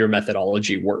exactly how your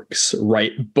methodology works.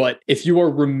 Right. But if you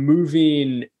are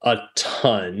removing a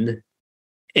ton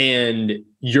and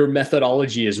your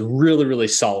methodology is really, really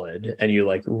solid and you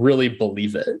like really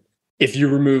believe it, if you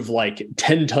remove like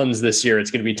 10 tons this year, it's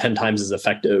going to be 10 times as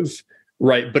effective,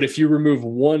 right? But if you remove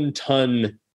 1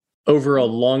 ton over a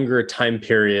longer time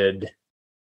period,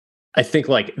 I think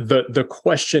like the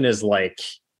question is like,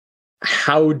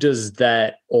 how does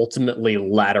that ultimately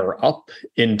ladder up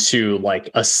into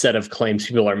like a set of claims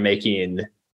people are making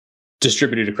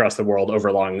distributed across the world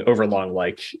over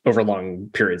long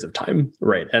periods of time,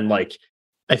 right? And like,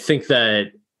 I think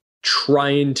that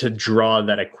trying to draw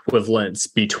that equivalence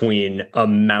between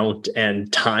amount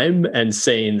and time and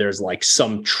saying there's like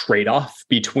some trade-off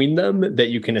between them that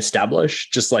you can establish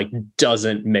just like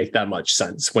doesn't make that much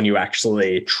sense when you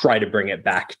actually try to bring it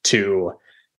back to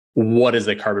what is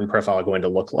the carbon profile going to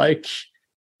look like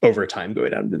over time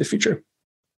going out into the future.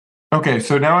 Okay,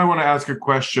 so now I want to ask a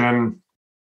question.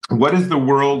 What is the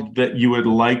world that you would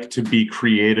like to be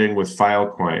creating with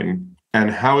Filecoin?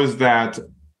 And how is that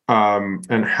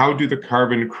and how do the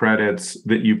carbon credits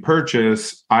that you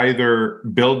purchase either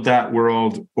build that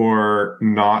world or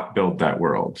not build that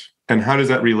world? And how does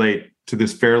that relate to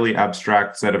this fairly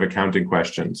abstract set of accounting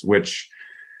questions, which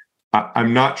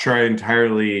I'm not sure I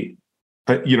entirely,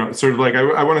 sort of like,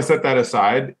 I want to set that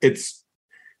aside. It's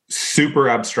super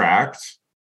abstract.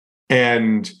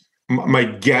 And my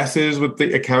guess is with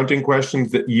the accounting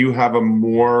questions that you have a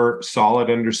more solid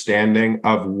understanding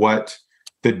of what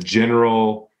the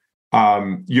general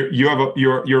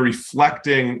you're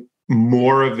reflecting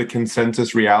more of the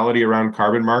consensus reality around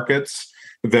carbon markets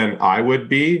than I would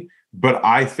be, but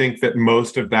I think that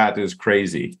most of that is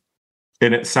crazy.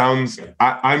 And it sounds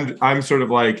I'm sort of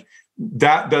like,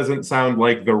 that doesn't sound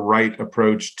like the right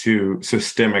approach to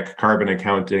systemic carbon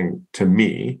accounting to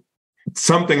me.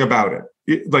 Something about it.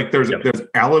 Like there's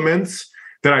elements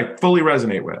that I fully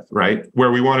resonate with, right?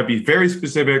 Where we want to be very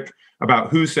specific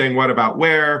about who's saying what about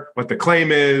where, what the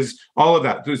claim is, all of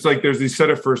that. It's like there's these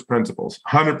set of first principles,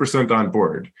 100% on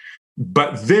board.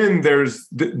 But then there's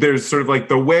sort of like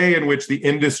the way in which the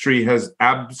industry has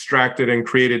abstracted and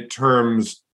created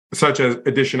terms such as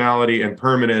additionality and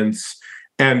permanence,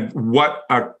 and what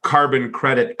a carbon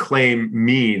credit claim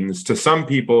means to some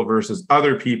people versus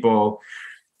other people,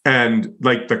 and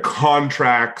like the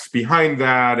contracts behind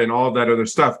that and all of that other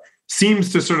stuff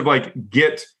seems to sort of like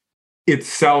get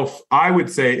itself, I would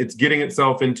say it's getting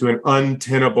itself into an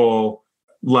untenable,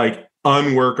 like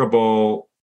unworkable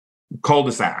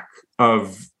cul-de-sac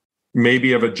of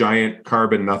maybe of a giant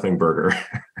carbon nothing burger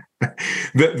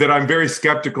that I'm very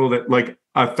skeptical that like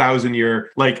 1,000 year,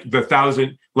 like the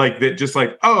 1,000, like that just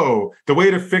like, oh, the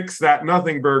way to fix that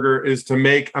nothing burger is to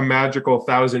make a magical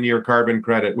 1,000-year carbon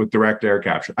credit with direct air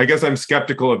capture. I guess I'm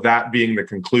skeptical of that being the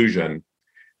conclusion.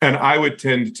 And I would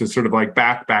tend to sort of like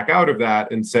back out of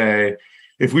that and say,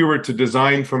 if we were to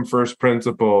design from first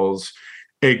principles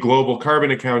a global carbon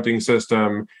accounting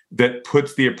system that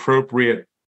puts the appropriate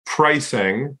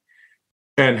pricing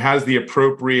and has the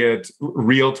appropriate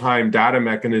real-time data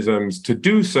mechanisms to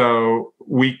do so,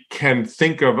 we can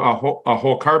think of a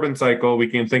whole carbon cycle. We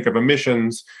can think of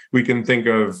emissions. We can think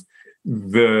of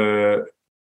the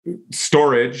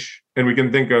storage, and we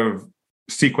can think of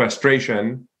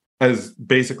sequestration as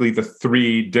basically the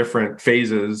three different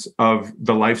phases of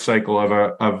the life cycle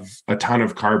of a ton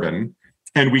of carbon.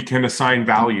 And we can assign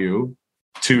value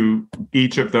to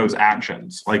each of those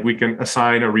actions. Like we can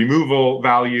assign a removal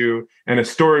value and a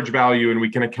storage value, and we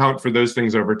can account for those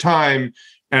things over time.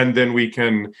 And then we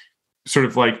can sort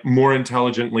of like more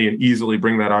intelligently and easily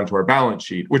bring that onto our balance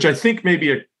sheet, which I think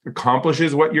maybe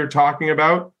accomplishes what you're talking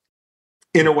about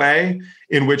in a way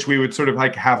in which we would sort of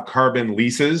like have carbon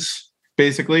leases,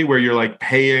 basically, where you're like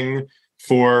paying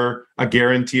for a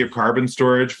guarantee of carbon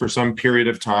storage for some period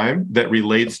of time that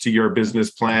relates to your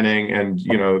business planning and,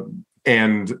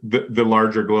 and the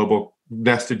larger global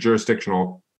nested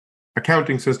jurisdictional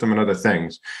accounting system and other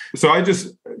things. So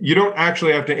you don't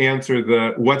actually have to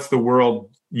answer what's the world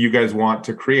you guys want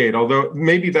to create, although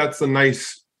maybe that's a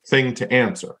nice thing to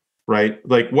answer, right?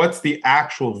 Like, what's the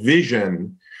actual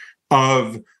vision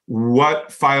of what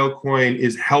Filecoin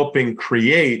is helping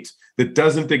create that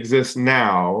doesn't exist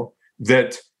now,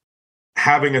 that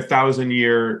having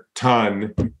 1,000-year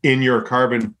ton in your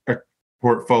carbon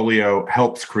portfolio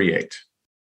helps create?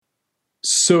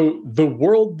 So the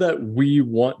world that we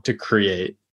want to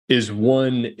create is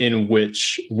one in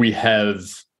which we have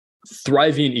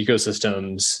thriving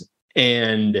ecosystems,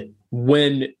 and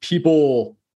when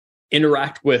people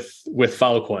interact with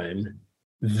Filecoin,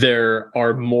 there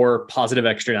are more positive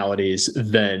externalities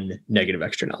than negative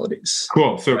externalities.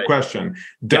 Cool. So question,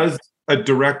 does a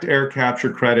direct air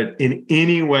capture credit in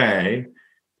any way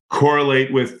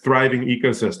correlate with thriving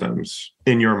ecosystems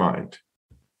in your mind?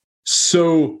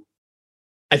 So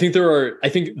I think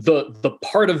the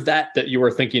part of that you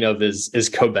were thinking of is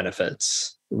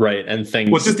co-benefits, right? And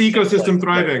things. Well, just ecosystem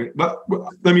thriving.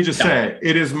 Let me just say,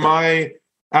 it is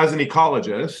as an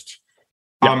ecologist,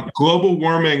 global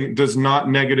warming does not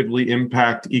negatively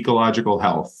impact ecological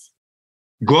health.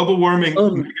 Global warming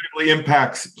negatively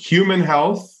impacts human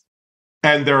health,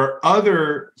 and there are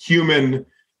other human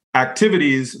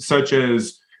activities such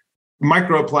as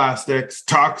microplastics,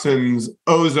 toxins,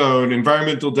 ozone,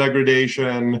 environmental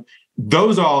degradation.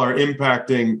 Those all are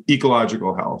impacting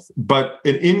ecological health. But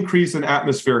an increase in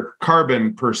atmospheric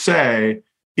carbon per se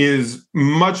is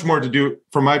much more to do,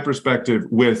 from my perspective,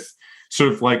 with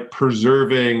sort of like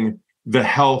preserving the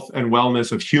health and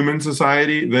wellness of human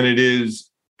society than it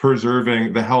is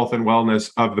preserving the health and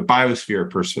wellness of the biosphere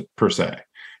per se,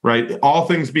 right? All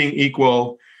things being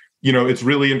equal, it's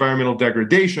really environmental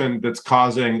degradation that's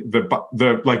causing the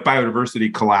like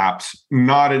biodiversity collapse,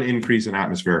 not an increase in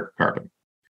atmospheric carbon.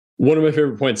 One of my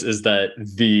favorite points is that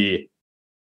the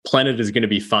planet is going to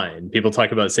be fine. People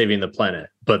talk about saving the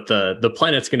planet, but the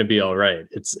planet's going to be all right.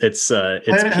 It's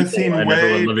planet has seen and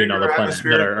everyone living on the planet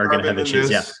that are going to have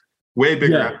issues. Yeah, way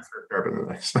bigger atmospheric carbon than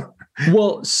this.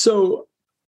 Well, so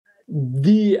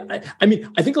I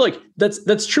think like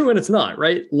that's true and it's not,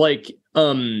 right? Like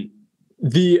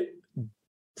the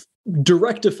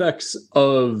direct effects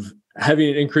of having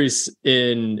an increase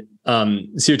in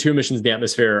CO2 emissions in the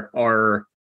atmosphere are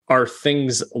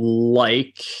things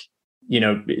like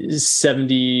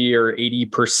 70 or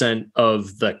 80%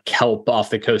 of the kelp off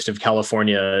the coast of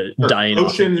California dying.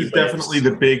 Ocean is definitely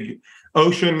the big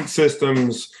ocean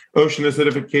systems, ocean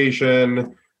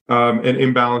acidification, and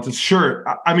imbalances. Sure.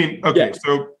 I mean, okay, yeah.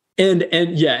 so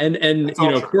and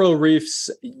coral reefs,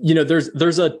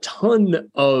 there's a ton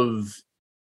of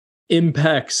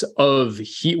impacts of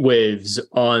heat waves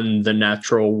on the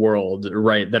natural world,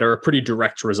 right, that are a pretty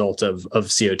direct result of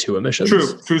CO2 emissions.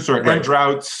 True story. Right. And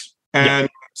droughts. And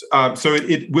so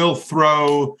it will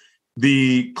throw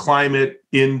the climate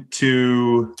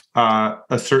into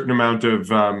a certain amount of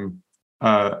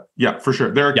for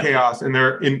sure. There are chaos, and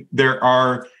there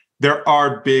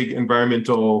are big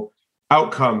environmental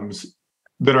outcomes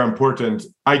that are important.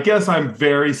 I guess I'm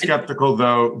very skeptical,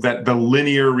 though, that the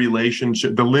linear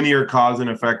relationship, the linear cause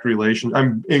and effect relation,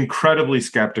 I'm incredibly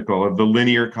skeptical of the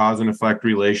linear cause and effect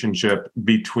relationship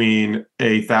between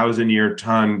 1,000-year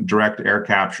ton direct air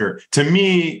capture. To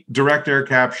me, direct air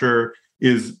capture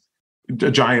is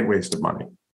a giant waste of money.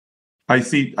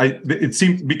 It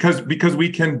seems because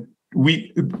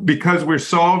we're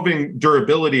solving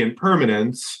durability and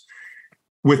permanence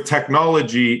with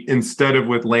technology instead of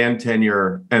with land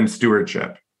tenure and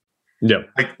stewardship. Yeah.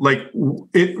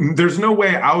 There's no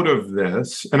way out of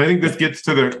this. And I think this gets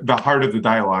to the heart of the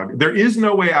dialogue. There is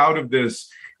no way out of this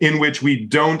in which we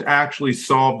don't actually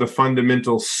solve the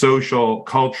fundamental social,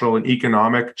 cultural, and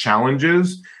economic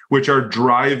challenges which are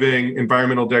driving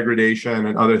environmental degradation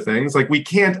and other things, like we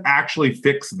can't actually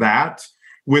fix that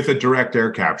with a direct air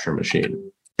capture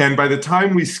machine. And by the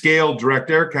time we scale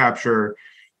direct air capture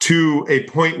to a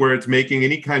point where it's making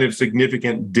any kind of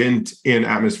significant dent in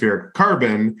atmospheric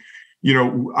carbon,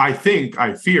 I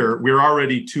fear we're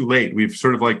already too late. We've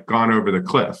sort of like gone over the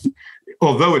cliff.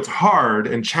 Although it's hard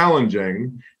and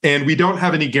challenging, and we don't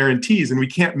have any guarantees, and we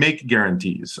can't make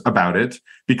guarantees about it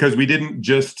because we didn't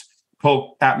just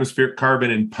pull atmospheric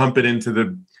carbon and pump it into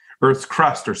the Earth's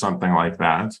crust or something like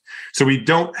that. So we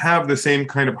don't have the same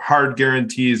kind of hard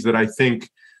guarantees that I think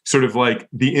sort of like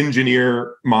the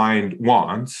engineer mind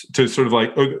wants to sort of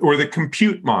like, or the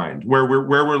compute mind, where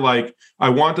we're like, I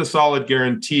want a solid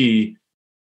guarantee,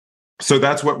 so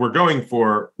that's what we're going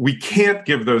for. We can't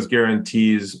give those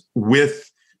guarantees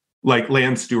with like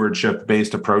land stewardship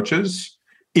based approaches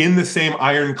in the same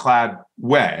ironclad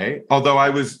way. Although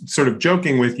I was sort of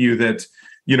joking with you that,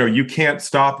 you can't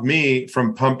stop me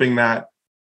from pumping that,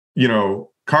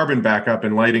 carbon back up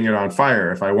and lighting it on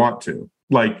fire if I want to.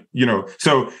 Like,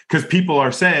 so because people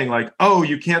are saying like, oh,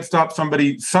 you can't stop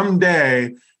somebody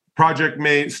someday. Project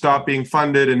may stop being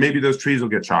funded and maybe those trees will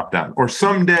get chopped down. Or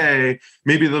someday,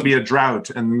 maybe there'll be a drought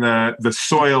and the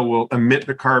soil will emit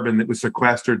the carbon that was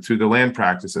sequestered through the land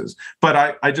practices.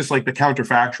 But I just like the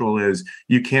counterfactual is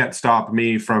you can't stop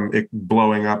me from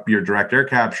blowing up your direct air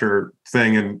capture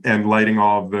thing and lighting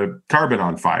all of the carbon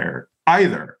on fire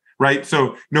either, right?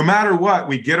 So no matter what,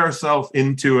 we get ourselves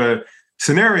into a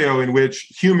scenario in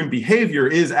which human behavior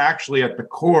is actually at the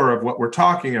core of what we're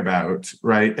talking about,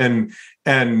 right? And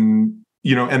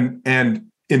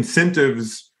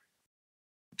incentives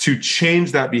to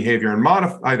change that behavior and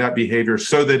modify that behavior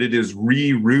so that it is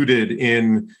re-rooted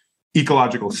in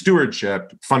ecological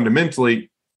stewardship fundamentally,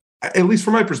 at least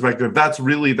from my perspective, that's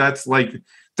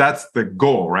the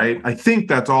goal, right? I think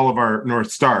that's all of our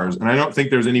North Stars. And I don't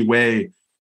think there's any way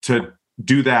to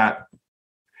do that.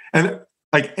 And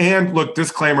look,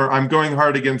 disclaimer, I'm going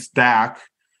hard against DAC,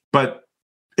 but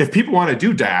if people want to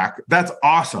do DAC, that's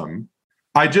awesome.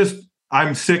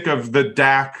 I'm sick of the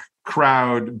DAC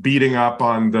crowd beating up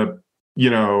on the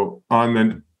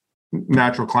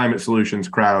natural climate solutions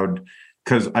crowd,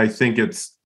 because I think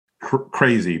it's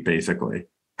crazy, basically.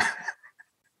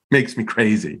 Makes me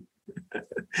crazy.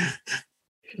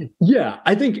 Yeah,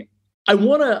 I think I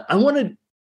want to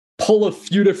pull a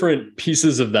few different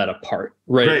pieces of that apart,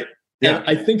 right? Right. Yeah. And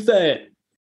I think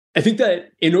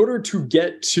that in order to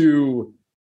get to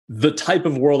the type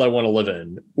of world I want to live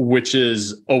in, which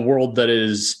is a world that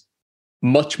is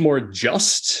much more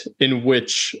just, in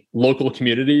which local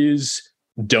communities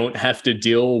don't have to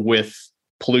deal with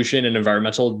pollution and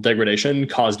environmental degradation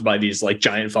caused by these like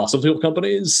giant fossil fuel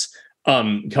companies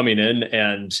coming in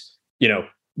and,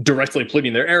 directly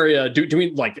polluting their area,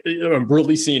 doing like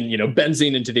releasing,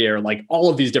 benzene into the air, like all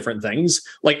of these different things.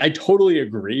 Like, I totally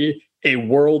agree. A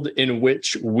world in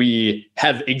which we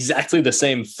have exactly the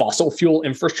same fossil fuel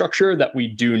infrastructure that we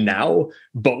do now,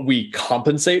 but we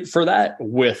compensate for that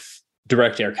with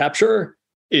direct air capture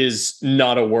is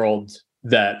not a world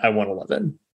that I want to live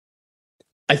in.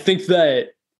 I think that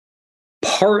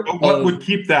what would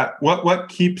keep that? What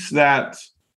keeps that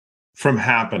from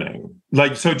happening?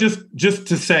 Like, so just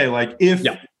to say, like, if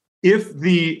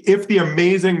the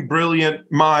amazing,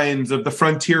 brilliant minds of the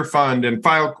Frontier Fund and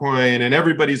Filecoin and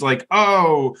everybody's like,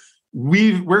 oh,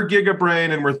 we're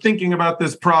GigaBrain and we're thinking about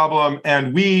this problem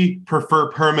and we prefer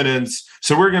permanence,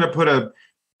 so we're going to put a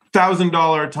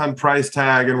 $1,000 a ton price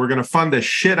tag and we're going to fund the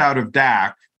shit out of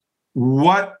DAC.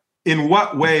 In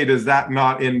what way does that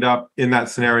not end up in that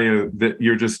scenario that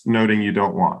you're just noting you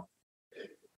don't want?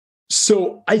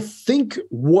 So I think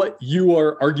what you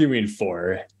are arguing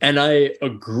for, and I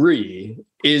agree,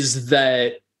 is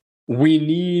that we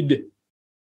need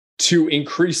to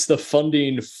increase the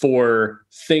funding for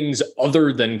things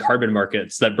other than carbon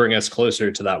markets that bring us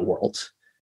closer to that world,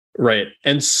 right?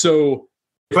 And so...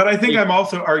 But I think I'm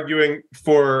also arguing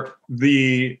for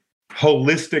the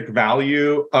holistic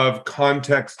value of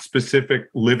context-specific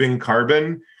living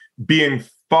carbon being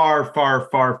far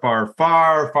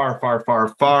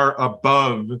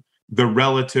above the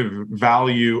relative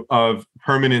value of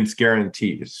permanence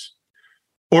guarantees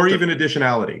or even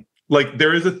additionality. Like,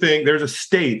 there's a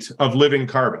state of living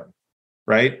carbon,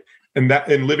 right? And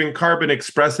living carbon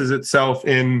expresses itself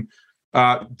in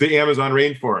the Amazon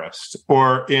rainforest,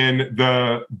 or in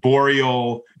the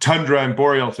boreal tundra and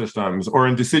boreal systems, or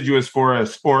in deciduous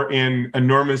forests, or in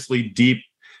enormously deep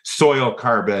soil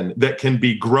carbon that can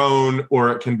be grown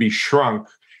or it can be shrunk.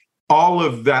 all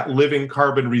of that living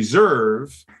carbon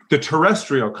reserve, the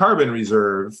terrestrial carbon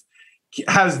reserve,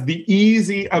 has the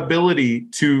easy ability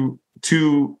to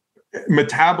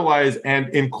metabolize and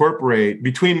incorporate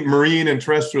between marine and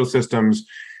terrestrial systems.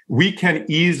 We can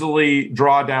easily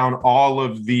draw down all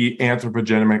of the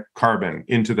anthropogenic carbon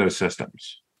into those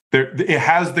systems. It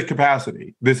has the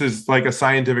capacity. This is like a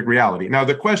scientific reality. Now,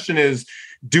 the question is,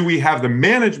 do we have the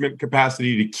management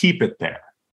capacity to keep it there?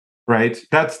 Right?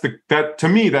 To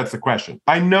me, that's the question.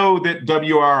 I know that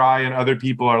WRI and other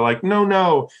people are like,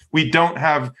 no, we don't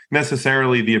have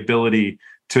necessarily the ability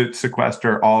to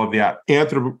sequester all of the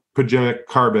anthropogenic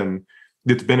carbon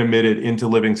that's been emitted into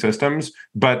living systems.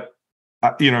 But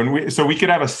so we could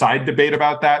have a side debate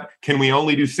about that. Can we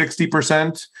only do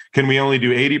 60%? Can we only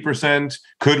do 80%?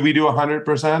 Could we do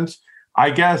 100%? I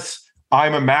guess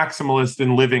I'm a maximalist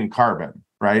in living carbon,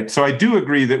 right? So I do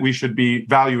agree that we should be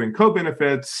valuing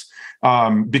co-benefits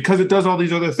because it does all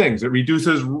these other things. It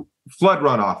reduces flood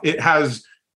runoff. It has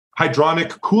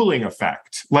hydronic cooling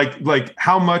effect. Like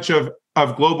how much of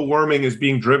global warming is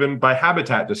being driven by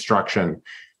habitat destruction?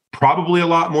 Probably a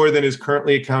lot more than is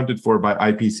currently accounted for by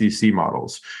IPCC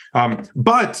models.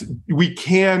 But we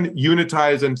can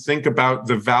unitize and think about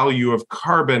the value of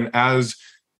carbon as,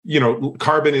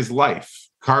 carbon is life.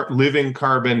 Living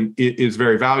carbon is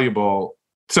very valuable.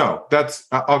 So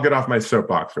I'll get off my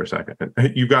soapbox for a second.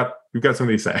 You've got something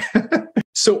to say.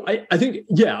 So I think,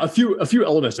 a few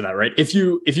elements to that, right? If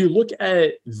you look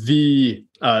at the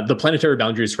planetary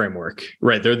boundaries framework,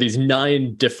 right, there are these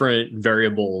 9 different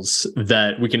variables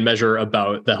that we can measure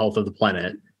about the health of the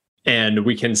planet. And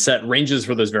we can set ranges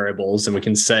for those variables, and we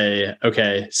can say,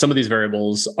 okay, some of these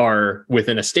variables are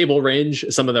within a stable range,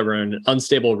 some of them are in an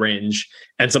unstable range,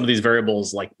 and some of these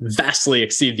variables like vastly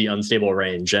exceed the unstable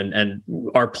range. And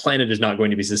our planet is not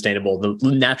going to be sustainable. The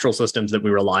natural systems that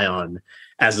we rely on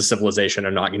as a civilization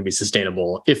are not going to be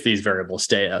sustainable if these variables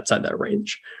stay outside that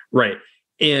range, right?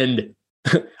 And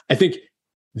I think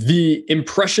the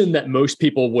impression that most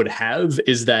people would have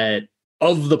is that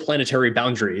of the planetary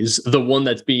boundaries, the one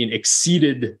that's being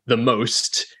exceeded the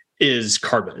most is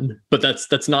carbon, but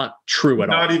that's not true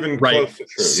at all. Not even right? Close to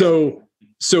true.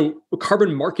 So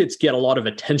carbon markets get a lot of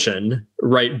attention,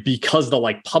 right? Because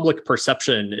the public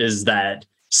perception is that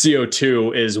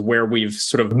CO2 is where we've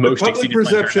sort of most exceeded. The public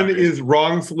perception is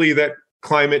wrongfully that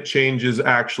climate change is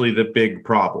actually the big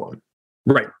problem,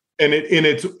 right? And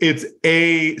it's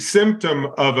a symptom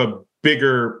of a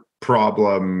bigger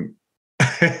problem.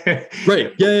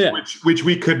 Right. Yeah. Which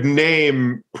we could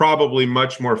name probably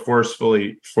much more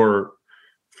forcefully for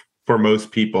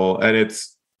most people, and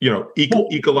it's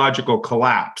ecological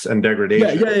collapse and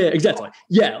degradation. Yeah, exactly.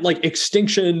 Yeah, like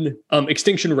extinction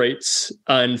rates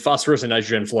and phosphorus and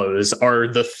nitrogen flows are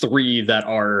the 3 that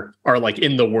are like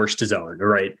in the worst zone,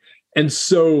 right? And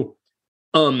so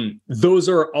those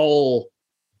are all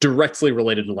directly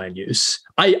related to land use.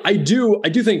 I do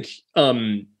think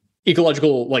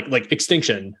ecological like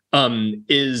extinction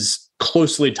is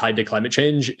closely tied to climate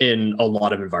change in a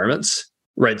lot of environments,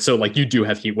 right? So you do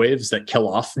have heat waves that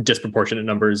kill off disproportionate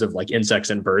numbers of insects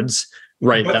and birds,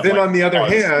 right? But then on the other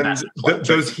hand,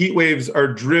 those heat waves are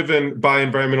driven by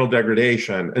environmental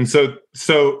degradation. And so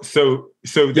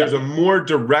there's a more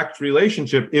direct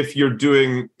relationship if you're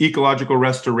doing ecological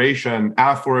restoration,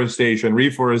 afforestation,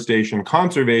 reforestation,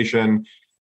 conservation,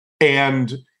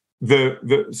 and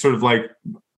the sort of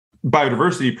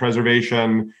biodiversity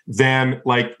preservation than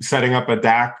setting up a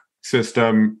DAC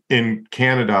system in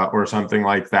Canada or something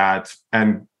like that.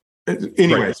 And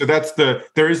anyway, right. So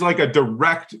there is a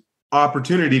direct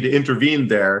opportunity to intervene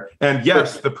there. And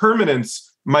yes, the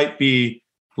permanence might be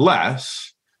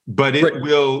less, but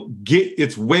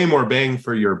it's way more bang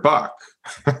for your buck.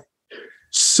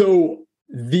 So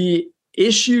the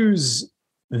issues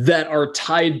that are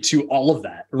tied to all of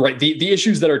that, right? The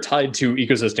issues that are tied to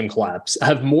ecosystem collapse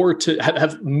have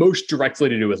most directly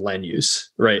to do with land use,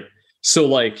 right? So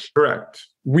correct.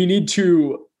 We need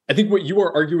to, I think what you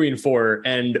are arguing for,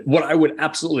 and what I would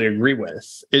absolutely agree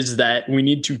with, is that we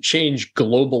need to change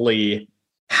globally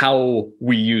how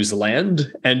we use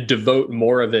land and devote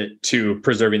more of it to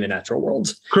preserving the natural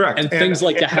world. Correct. And things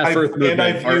like the Half Earth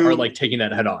movement are taking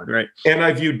that head on, right? And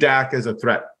I view DAC as a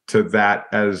threat to that,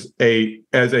 as a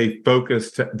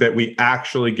focus that we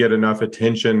actually get enough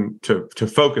attention to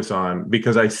focus on,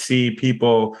 because I see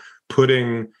people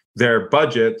putting their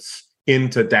budgets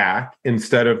into DAC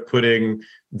instead of putting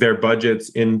their budgets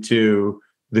into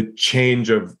the change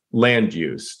of land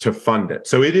use to fund it.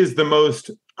 So it is the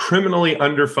most criminally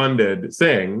underfunded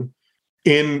thing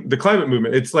in the climate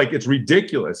movement. It's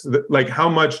ridiculous, how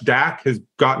much DAC has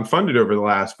gotten funded over the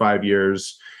last 5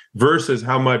 years versus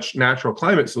how much natural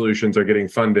climate solutions are getting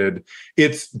funded,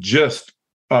 it's just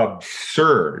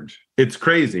absurd. It's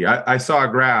crazy. I saw a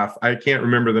graph. I can't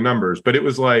remember the numbers, but it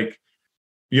was like,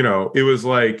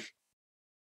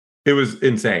 it was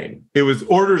insane. It was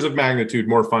orders of magnitude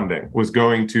more funding was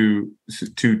going to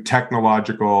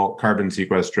technological carbon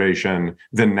sequestration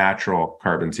than natural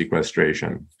carbon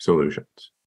sequestration solutions.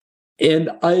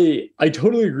 And I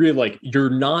totally agree. Like,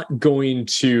 you're not going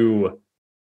to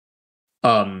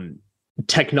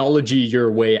technology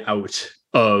your way out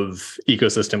of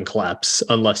ecosystem collapse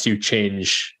unless you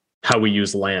change how we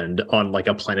use land on like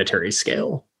a planetary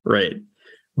scale, right?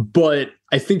 But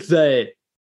I think that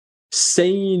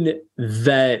saying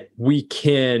that we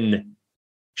can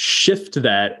shift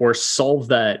that or solve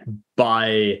that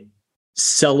by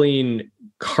selling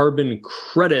carbon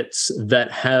credits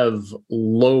that have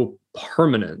low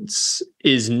permanence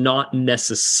is not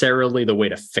necessarily the way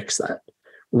to fix that,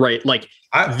 right? Like,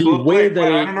 I don't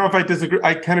know if I disagree.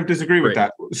 I kind of disagree with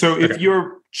that. So if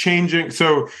you're changing,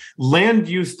 so land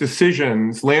use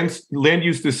decisions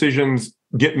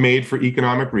get made for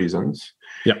economic reasons.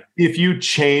 Yeah. If you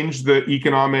change the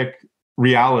economic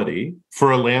reality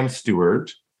for a land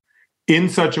steward in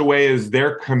such a way as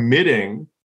they're committing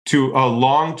to a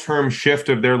long-term shift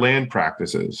of their land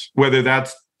practices, whether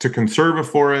that's to conserve a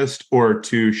forest or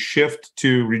to shift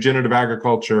to regenerative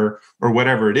agriculture or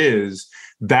whatever it is,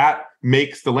 that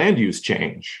makes the land use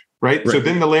change, right? So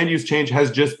then the land use change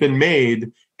has just been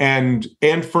made and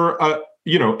for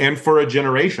a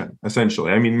generation,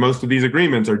 essentially. I mean, most of these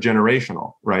agreements are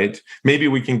generational, right? Maybe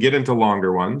we can get into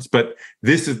longer ones, but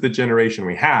this is the generation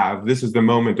we have. This is the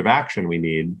moment of action we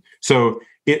need. So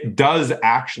it does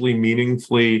actually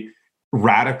meaningfully,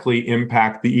 radically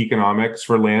impact the economics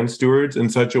for land stewards in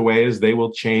such a way as they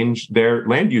will change their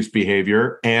land use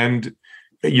behavior. And,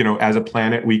 as a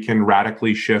planet, we can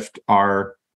radically shift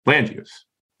our land use.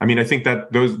 I mean, I think that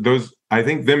I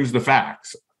think them's the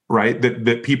facts. Right?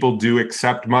 That people do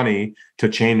accept money to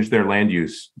change their land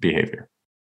use behavior,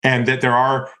 and that there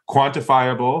are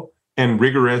quantifiable and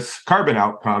rigorous carbon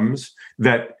outcomes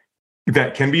that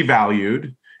can be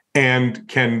valued and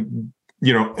can,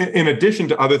 in addition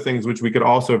to other things which we could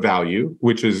also value,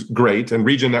 which is great. And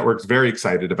Regen Network's very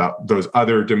excited about those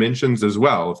other dimensions as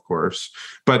well, of course.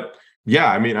 But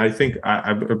yeah, I mean, I think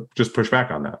I just push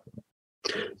back on that.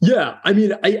 Yeah, I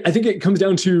mean, I think it comes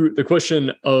down to the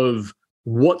question of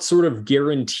what sort of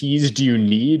guarantees do you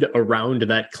need around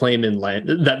that claim in land,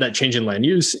 that change in land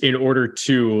use, in order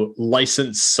to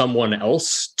license someone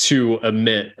else to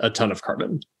emit a ton of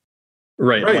carbon?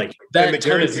 Right. Like that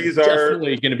ton is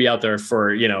definitely going to be out there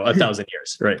for, 1,000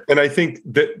 years. Right. And I think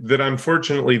that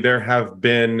unfortunately there have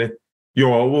been,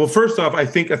 well, first off, I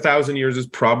think 1,000 years is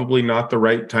probably not the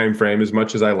right time frame as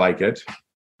much as I like it.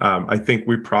 I think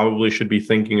we probably should be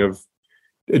thinking of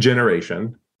a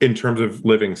generation in terms of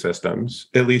living systems,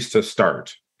 at least to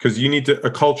start, because you need to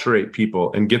acculturate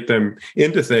people and get them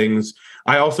into things.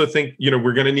 I also think,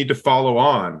 we're going to need to follow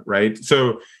on, right?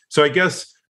 So I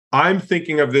guess I'm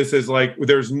thinking of this as like,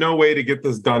 there's no way to get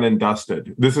this done and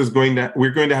dusted. We're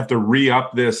going to have to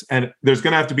re-up this, and there's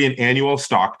going to have to be an annual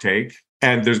stock take,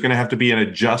 and there's going to have to be an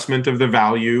adjustment of the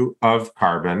value of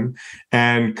carbon,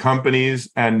 and companies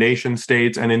and nation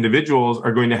states and individuals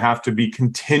are going to have to be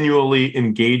continually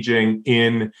engaging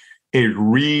in a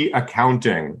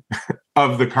reaccounting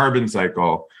of the carbon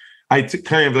cycle. I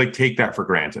kind of like take that for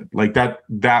granted, like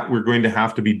that we're going to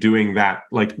have to be doing that,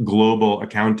 like global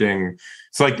accounting.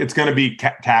 It's like, it's going to be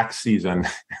tax season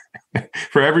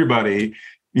for everybody,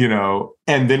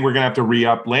 and then we're going to have to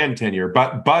re-up land tenure.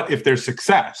 But if there's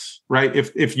success, right?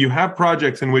 If you have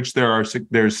projects in which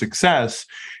there's success,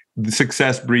 the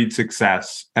success breeds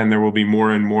success, and there will be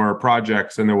more and more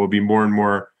projects, and there will be more and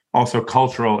more also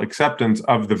cultural acceptance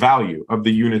of the value of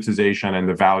the unitization and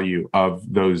the value of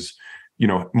those,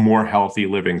 more healthy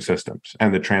living systems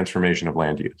and the transformation of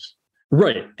land use.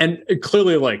 Right. And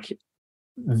clearly, like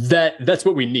that's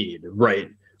what we need, right?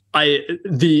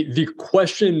 The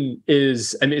question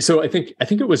is, and so I think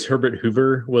it was Herbert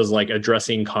Hoover was like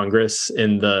addressing Congress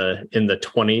in the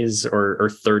 20s or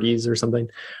 30s or something,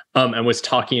 and was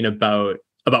talking about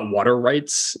water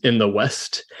rights in the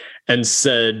West, and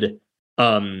said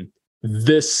something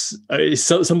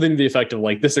to the effect of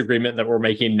like, this agreement that we're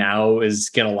making now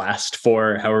is going to last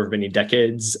for however many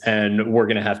decades, and we're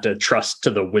going to have to trust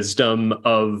to the wisdom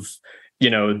of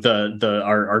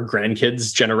our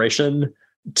grandkids' generation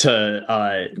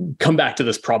to come back to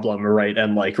this problem, right,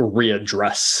 and like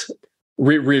readdress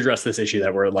this issue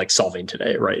that we're like solving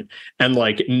today, right? And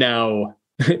like now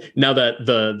now that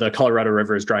the Colorado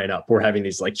River is drying up, we're having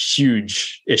these like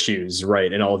huge issues,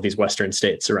 right, in all of these Western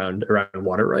states around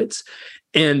water rights.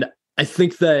 And I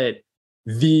think that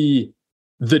the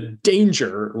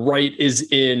danger, right, is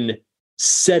in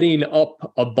setting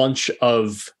up a bunch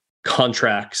of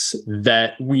contracts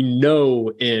that we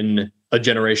know in a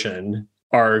generation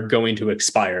are going to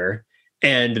expire,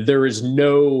 and there is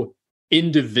no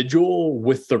individual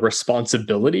with the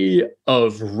responsibility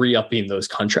of re-upping those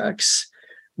contracts,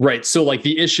 right? So like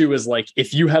the issue is like,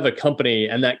 if you have a company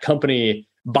and that company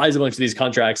buys a bunch of these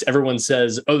contracts, everyone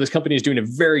says, oh, this company is doing a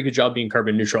very good job being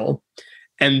carbon neutral.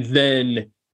 And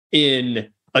then in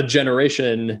a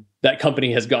generation, that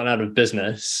company has gone out of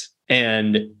business,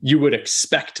 and you would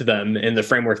expect them, in the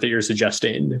framework that you're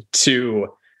suggesting, to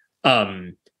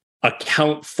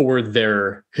account for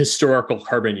their historical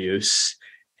carbon use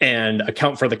and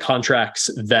account for the contracts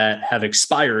that have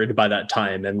expired by that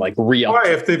time and like re-up. Why?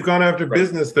 If they've gone out of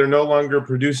business, they're no longer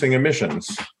producing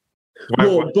emissions.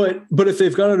 But if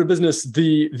they've gone out of business,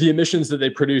 the emissions that they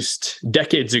produced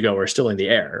decades ago are still in the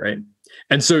air, right?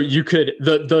 And so you could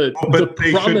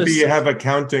have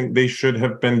accounting. They should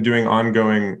have been doing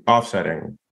ongoing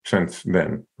offsetting since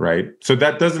then, right? So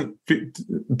that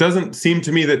doesn't seem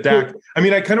to me that DAC. I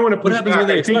mean, I kind of want to push back.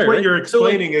 I think what you're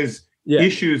explaining is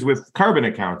issues with carbon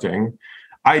accounting.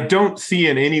 I don't see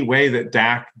in any way that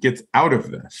DAC gets out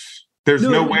of this. There's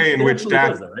no way in which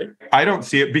DAC. Does, right? I don't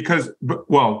see it because,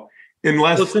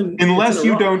 unless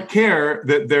you don't care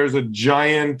that there's a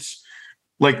giant,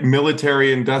 like,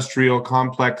 military industrial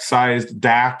complex sized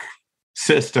DAC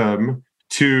system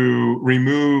to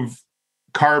remove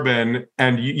carbon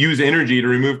and use energy to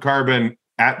remove carbon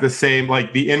at the same,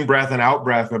 like the in-breath and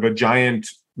out-breath of a giant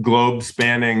globe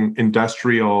spanning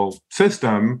industrial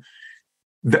system,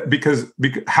 because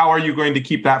how are you going to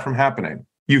keep that from happening?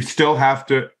 You still have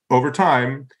to, over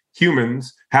time,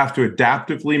 humans have to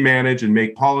adaptively manage and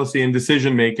make policy and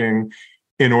decision making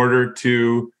in order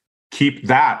to keep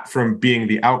that from being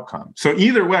the outcome. So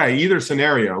either way, either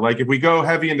scenario, like if we go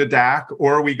heavy into DAC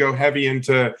or we go heavy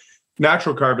into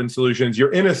natural carbon solutions,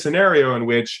 you're in a scenario in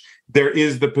which there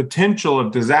is the potential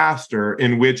of disaster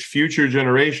in which future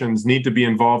generations need to be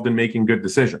involved in making good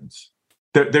decisions.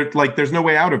 There's no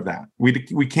way out of that.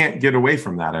 We can't get away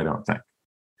from that, I don't think.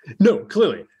 No,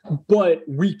 clearly. But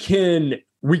we can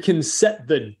set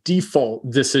the default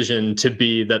decision to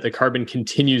be that the carbon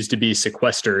continues to be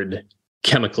sequestered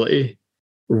chemically,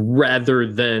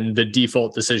 rather than the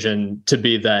default decision to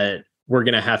be that we're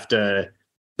going to have to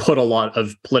put a lot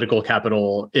of political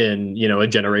capital in, a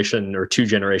generation or 2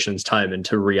 generations time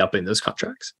into re-upping those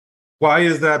contracts. Why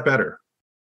is that better?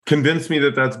 Convince me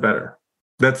that that's better.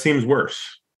 That seems worse.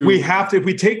 We have to, if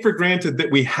we take for granted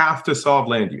that we have to solve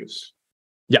land use.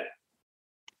 Yeah.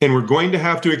 And we're going to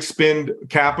have to expend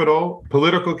capital,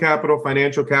 political capital,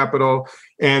 financial capital,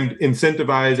 and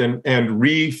incentivize and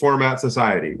reformat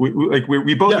society.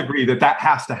 We both agree that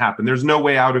has to happen. There's no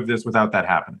way out of this without that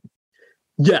happening.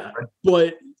 Yeah,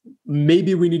 but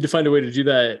maybe we need to find a way to do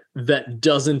that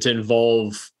doesn't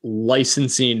involve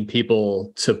licensing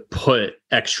people to put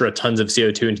extra tons of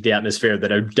CO2 into the atmosphere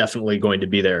that are definitely going to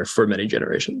be there for many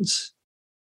generations.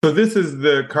 So this is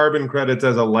the carbon credits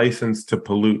as a license to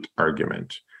pollute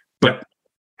argument. But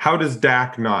how does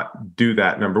DAC not do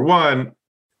that, number one?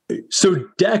 So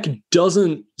DAC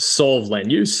doesn't solve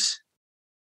land use,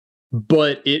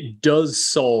 but it does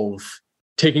solve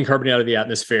taking carbon out of the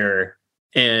atmosphere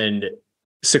and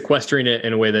sequestering it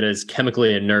in a way that is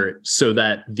chemically inert, so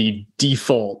that the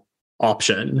default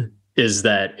option is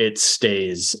that it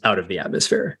stays out of the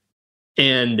atmosphere.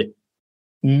 And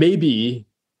maybe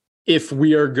if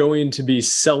we are going to be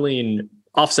selling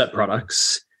offset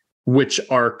products, which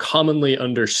are commonly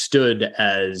understood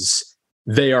as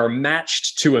they are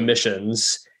matched to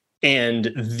emissions,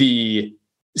 and the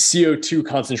CO2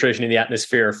 concentration in the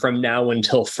atmosphere from now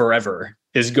until forever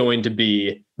is going to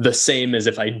be the same as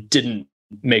if I didn't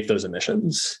make those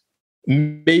emissions.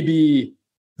 Maybe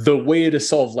the way to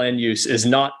solve land use is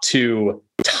not to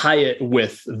tie it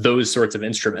with those sorts of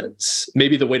instruments.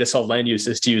 Maybe the way to solve land use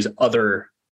is to use other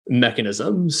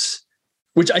mechanisms,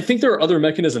 which I think there are other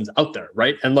mechanisms out there,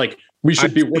 right? And like we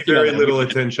should be working on very little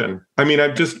attention. I mean,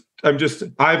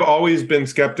 I've always been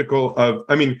skeptical of,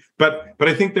 but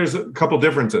I think there's a couple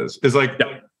differences. Is like,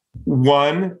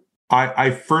 one,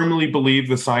 I firmly believe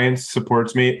the science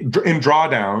supports me in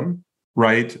Drawdown,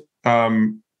 right?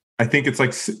 I think it's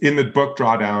like in the book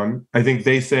Drawdown, I think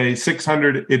they say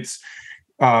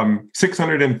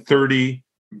 630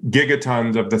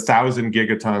 gigatons of the 1,000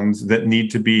 gigatons that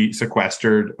need to be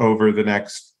sequestered over the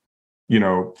next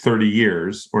 30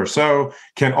 years or so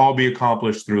can all be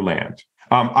accomplished through land.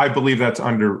 I believe that's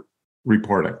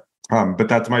under-reporting, but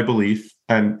that's my belief,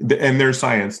 and there's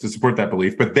science to support that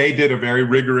belief. But they did a very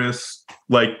rigorous,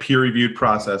 like peer-reviewed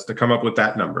process to come up with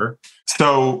that number.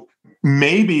 So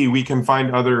maybe we can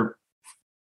find other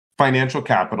financial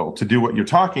capital to do what you're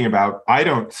talking about. I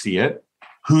don't see it.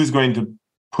 Who's going to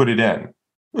put it in?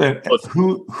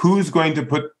 Who's going to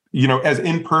put, as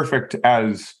imperfect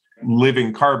as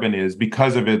living carbon is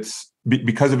because of its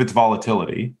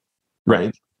volatility,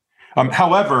 right?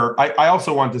 However, I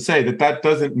also want to say that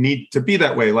doesn't need to be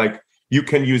that way. Like, you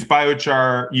can use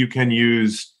biochar, you can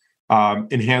use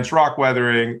enhanced rock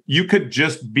weathering. You could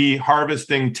just be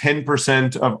harvesting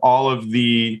 10% of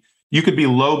you could be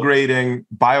low grading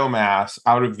biomass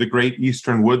out of the Great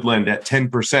Eastern Woodland at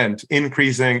 10%,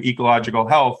 increasing ecological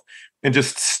health, and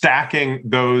just stacking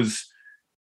those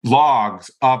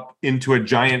logs up into a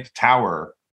giant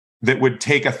tower that would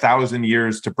take 1,000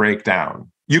 years to break down.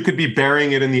 You could be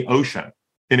burying it in the ocean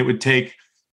and it would take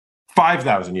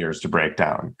 5,000 years to break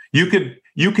down. You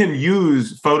can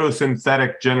use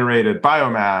photosynthetic generated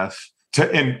biomass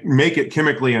and make it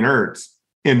chemically inert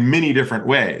in many different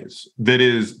ways that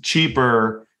is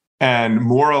cheaper and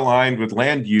more aligned with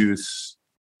land use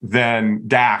than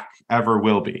DAC ever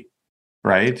will be,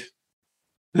 right?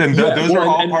 And those are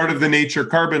all part of the nature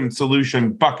carbon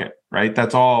solution bucket, right?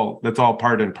 That's all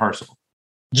part and parcel.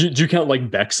 Do you count like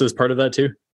BECCS as part of that too?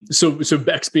 So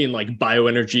BECCS being like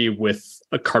bioenergy with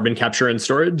a carbon capture and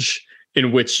storage,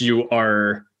 in which you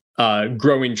are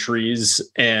growing trees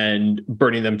and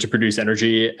burning them to produce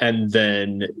energy, and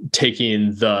then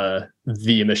taking the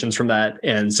emissions from that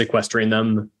and sequestering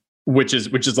them, which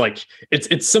is like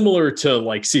it's similar to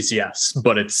like CCS,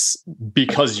 but it's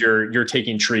because you're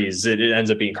taking trees, it ends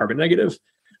up being carbon negative.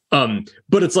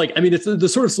 But it's like, I mean, it's the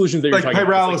sort of solutions that you're talking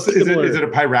pyrolysis, about. Like is it a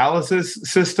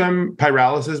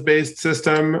pyrolysis based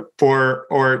system,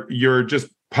 or you're just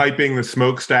piping the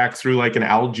smokestack through like an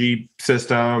algae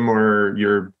system, or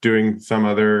you're doing some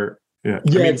other? Yeah. I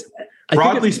mean,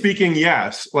 broadly speaking,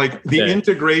 yes. Like the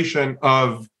integration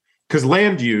of, because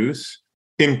land use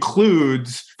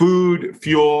includes food,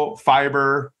 fuel,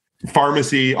 fiber,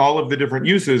 pharmacy, all of the different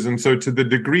uses, and so to the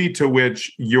degree to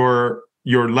which you're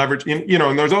leverage in,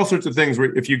 and there's all sorts of things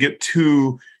where if you get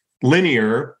too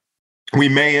linear, we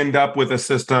may end up with a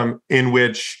system in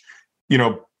which,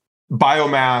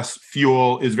 biomass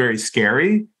fuel is very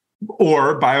scary,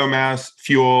 or biomass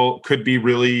fuel could be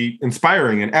really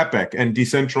inspiring and epic and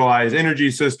decentralize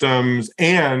energy systems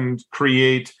and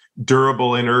create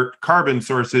durable inert carbon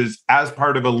sources as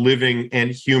part of a living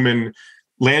and human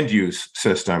land use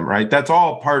system, right? That's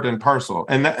all part and parcel.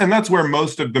 And that's where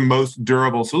most of the most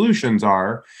durable solutions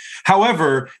are.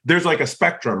 However, there's like a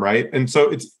spectrum, right? And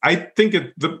so I think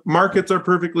the markets are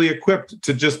perfectly equipped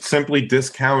to just simply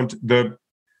discount the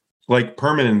like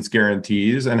permanence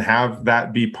guarantees and have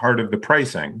that be part of the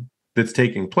pricing that's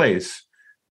taking place.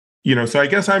 So I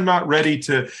guess I'm not ready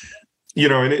to,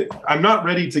 I'm not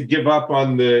ready to give up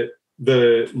on the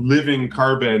living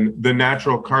carbon, the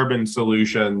natural carbon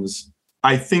solutions.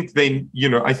 I think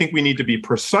I think we need to be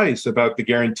precise about the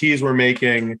guarantees we're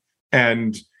making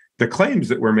and the claims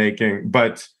that we're making,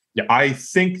 but I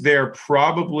think they're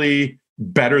probably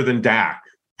better than DAC.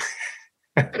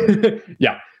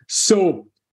 Yeah. So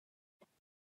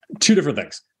two different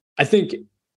things. I think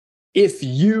if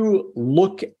you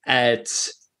look at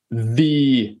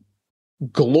the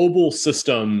global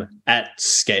system at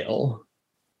scale,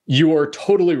 you are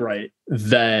totally right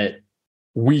that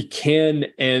we can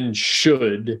and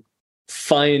should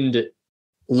find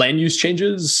land use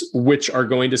changes which are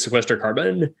going to sequester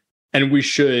carbon, and we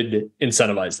should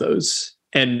incentivize those.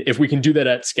 And if we can do that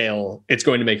at scale, it's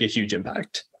going to make a huge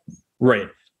impact. Right.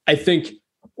 I think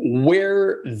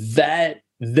where that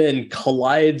then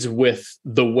collides with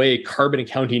the way carbon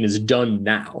accounting is done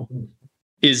now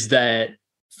is that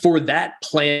for that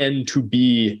plan to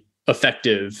be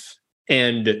effective,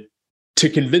 and to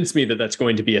convince me that that's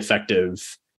going to be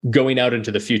effective going out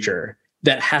into the future,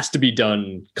 that has to be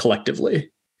done collectively.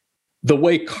 The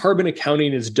way carbon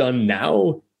accounting is done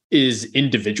now is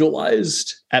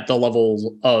individualized at the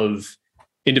level of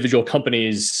individual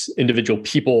companies, individual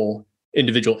people,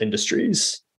 individual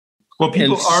industries. Well,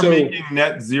 people are making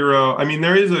net zero. I mean,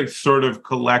 there is a sort of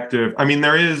collective. I mean,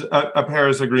 there is a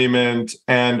Paris Agreement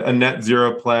and a net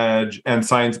zero pledge and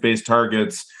science-based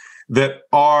targets that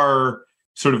are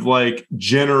sort of like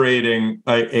generating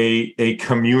a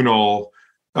communal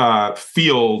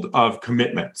field of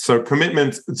commitments.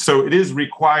 So it is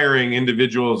requiring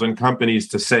individuals and companies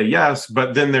to say yes,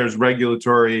 but then there's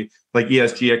regulatory, like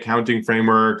ESG accounting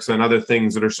frameworks and other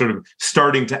things that are sort of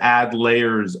starting to add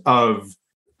layers of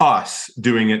us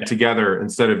doing it together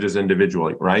instead of just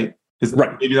individually, right?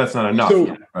 Right. Maybe that's not enough.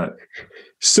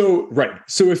 So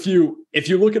if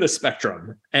you look at a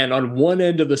spectrum, and on one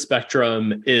end of the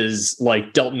spectrum is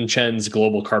like Delton Chen's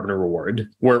global carbon reward,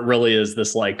 where it really is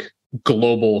this like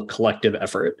global collective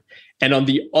effort. And on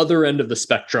the other end of the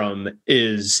spectrum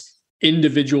is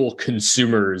individual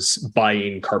consumers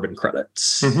buying carbon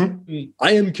credits. Mm-hmm.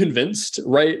 I am convinced,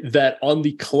 right, that on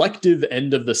the collective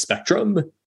end of the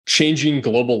spectrum, changing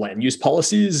global land use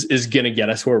policies is going to get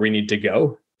us where we need to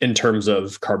go in terms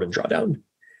of carbon drawdown.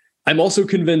 I'm also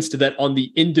convinced that on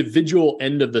the individual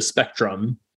end of the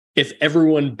spectrum, if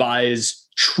everyone buys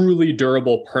truly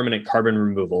durable permanent carbon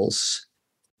removals,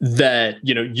 that,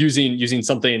 you know, using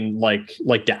something like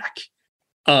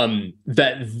DAC,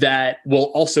 that will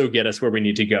also get us where we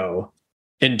need to go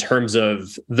in terms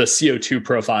of the CO2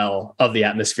 profile of the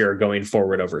atmosphere going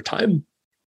forward over time.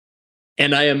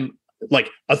 And I am like,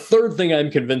 a third thing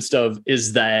I'm convinced of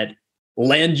is that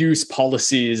land use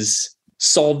policies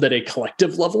solved at a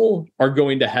collective level are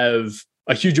going to have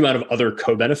a huge amount of other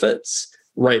co-benefits,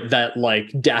 right, that like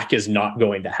DAC is not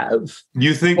going to have.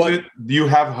 You think that you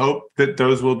have hope that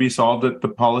those will be solved at the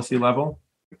policy level?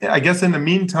 I guess in the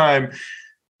meantime,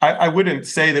 I wouldn't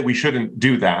say that we shouldn't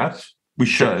do that. We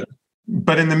should.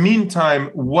 But in the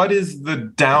meantime, what is the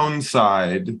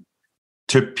downside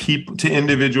to people, to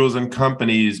individuals and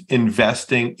companies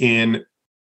investing in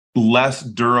less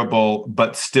durable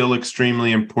but still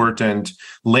extremely important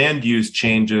land use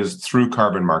changes through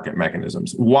carbon market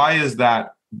mechanisms? Why is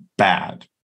that bad?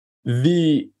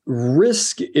 The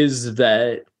risk is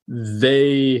that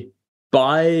they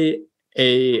buy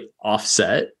a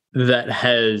offset that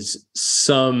has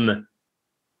some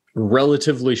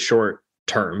relatively short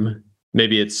term,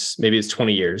 maybe it's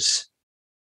 20 years,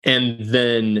 and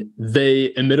then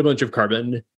they emit a bunch of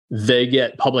carbon. They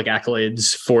get public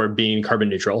accolades for being carbon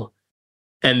neutral.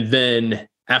 And then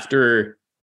after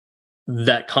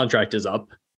that contract is up,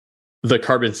 the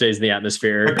carbon stays in the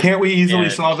atmosphere. But can't we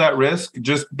easily solve that risk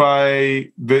just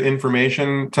by the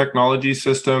information technology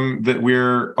system that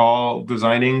we're all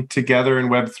designing together in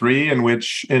Web3, in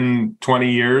which in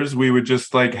 20 years, we would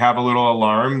just like have a little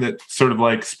alarm that sort of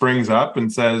like springs up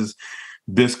and says,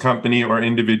 this company or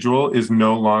individual is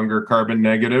no longer carbon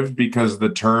negative because the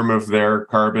term of their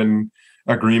carbon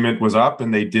agreement was up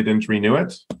and they didn't renew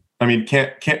it? I mean,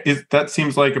 that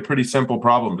seems like a pretty simple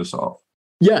problem to solve.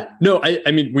 Yeah, no, I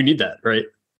mean, we need that, right?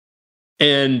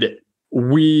 And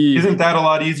isn't that a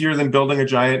lot easier than building a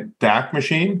giant DAC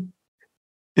machine?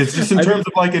 It's just in terms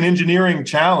of like an engineering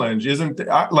challenge, isn't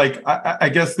like, I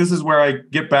guess this is where I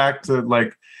get back to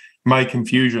like my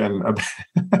confusion.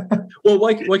 Well,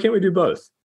 why can't we do both?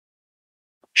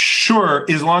 Sure,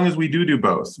 as long as we do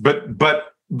both.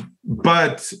 But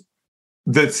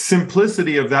the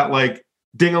simplicity of that, like,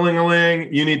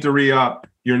 ding-a-ling-a-ling, you need to re-up,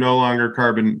 you're no longer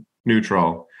carbon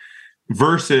neutral,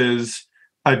 versus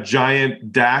a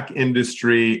giant DAC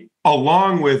industry,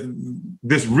 along with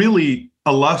this really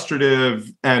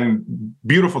illustrative and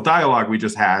beautiful dialogue we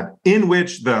just had, in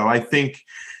which, though, I think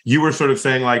you were sort of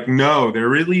saying, like, no, there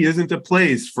really isn't a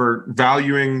place for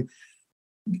valuing,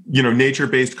 you know,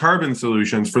 nature-based carbon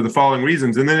solutions for the following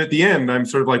reasons. And then at the end, I'm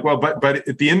sort of like, well, but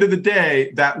at the end of the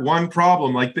day, that one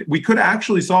problem, like, we could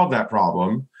actually solve that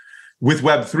problem with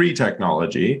Web3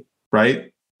 technology,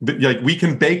 right? But like, we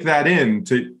can bake that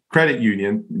into credit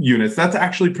union units. That's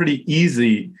actually pretty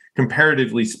easy,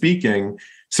 comparatively speaking.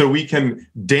 So we can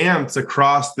dance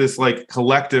across this like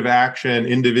collective action,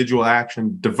 individual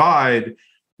action divide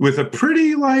with a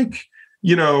pretty, like,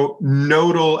 you know,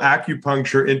 nodal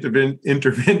acupuncture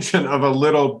intervention of a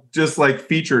little just like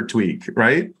feature tweak,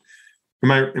 right?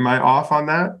 Am I off on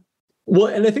that? Well,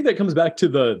 and I think that comes back to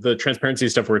the transparency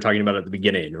stuff we were talking about at the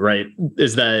beginning, right?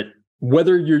 Is that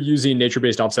whether you're using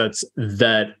nature-based offsets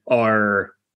that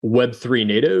are Web3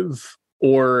 native,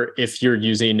 or if you're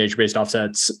using nature-based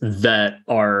offsets that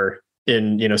are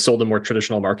in, you know, sold in more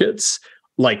traditional markets,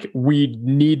 like, we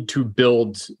need to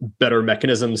build better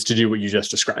mechanisms to do what you just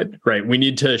described, right? We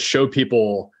need to show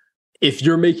people, if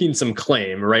you're making some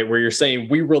claim, right, where you're saying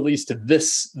we released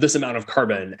this amount of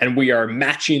carbon and we are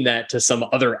matching that to some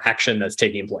other action that's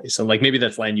taking place, and like maybe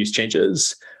that's land use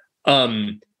changes,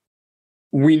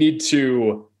 we need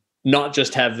to not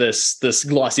just have this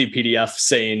glossy PDF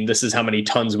saying this is how many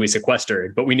tons we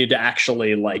sequestered, but we need to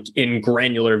actually, like, in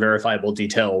granular verifiable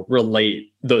detail,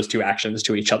 relate those two actions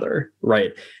to each other,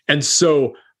 right? And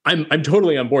so I'm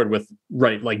totally on board with,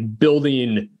 right, like,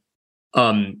 building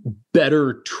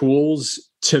better tools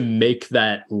to make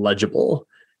that legible.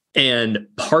 And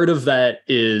part of that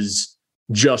is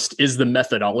the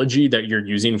methodology that you're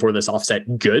using for this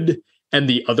offset good? and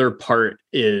the other part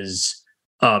is,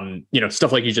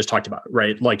 stuff like you just talked about,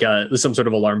 right? Like some sort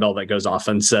of alarm bell that goes off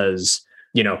and says,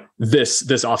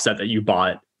 this offset that you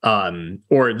bought,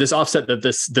 or this offset that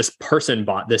this person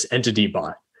bought, this entity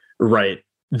bought, right?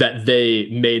 That they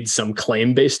made some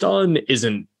claim based on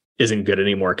isn't good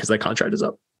anymore because that contract is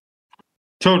up.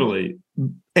 Totally.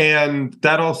 And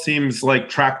that all seems like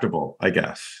tractable, I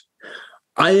guess.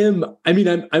 I'm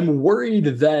worried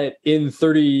that in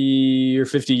 30 or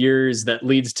 50 years that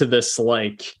leads to this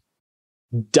like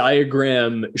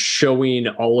diagram showing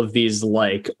all of these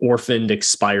like orphaned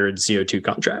expired CO2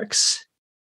 contracts.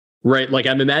 Right? Like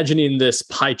I'm imagining this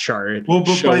pie chart. Well,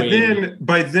 but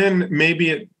by then maybe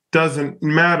it doesn't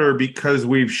matter because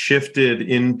we've shifted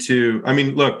into,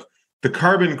 look, the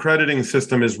carbon crediting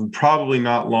system is probably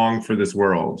not long for this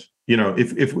world.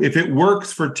 If it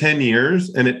works for 10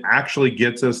 years and it actually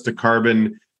gets us to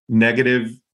carbon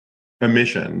negative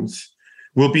emissions,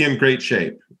 we'll be in great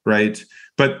shape, right?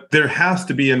 But there has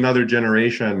to be another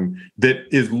generation that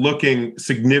is looking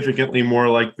significantly more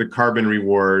like the carbon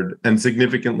reward and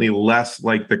significantly less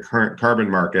like the current carbon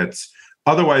markets.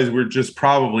 Otherwise, we're just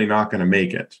probably not going to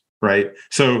make it, right?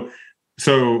 So,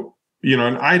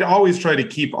 and I'd always try to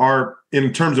keep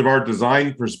in terms of our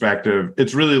design perspective,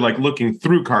 it's really like looking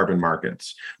through carbon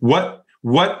markets. What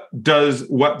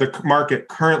the market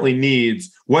currently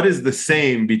needs, what is the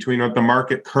same between what the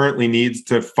market currently needs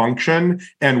to function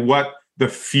and what the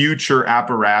future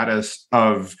apparatus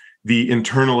of the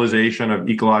internalization of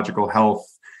ecological health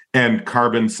and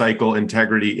carbon cycle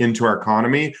integrity into our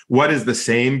economy, what is the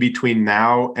same between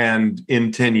now and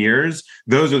in 10 years?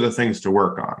 Those are the things to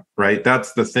work on, right?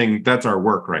 That's the thing. That's our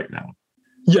work right now.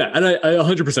 Yeah. And I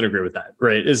 100% agree with that,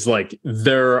 right? Is like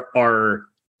there are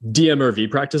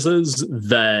DMRV practices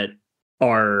that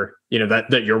are,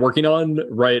 that you're working on,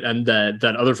 right? And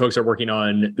that other folks are working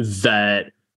on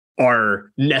that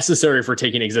are necessary for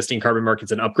taking existing carbon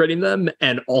markets and upgrading them.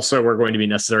 And also are going to be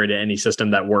necessary to any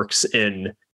system that works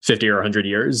in 50 or 100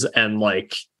 years. And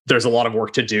like, there's a lot of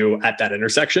work to do at that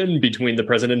intersection between the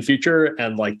present and future.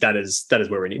 And like, that is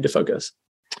where we need to focus.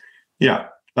 Yeah.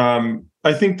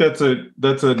 I think that's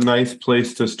a nice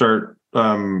place to start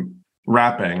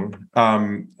wrapping.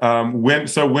 When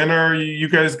are you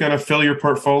guys going to fill your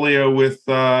portfolio with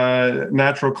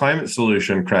natural climate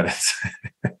solution credits?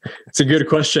 It's a good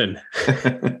question.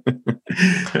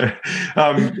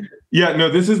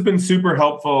 This has been super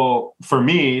helpful for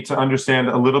me to understand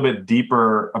a little bit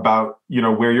deeper about,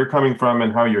 where you're coming from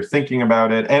and how you're thinking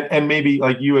about it. And maybe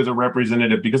like you as a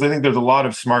representative, because I think there's a lot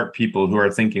of smart people who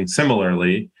are thinking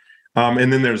similarly.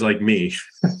 And then there's like me.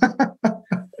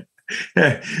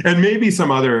 And maybe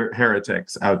some other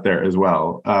heretics out there as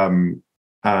well.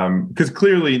 Because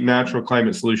clearly natural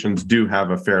climate solutions do have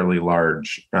a fairly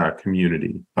large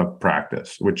community of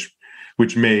practice, which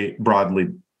may broadly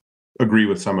agree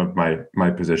with some of my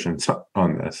positions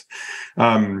on this.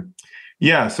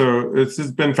 So this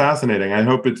has been fascinating. I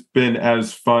hope it's been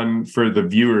as fun for the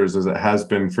viewers as it has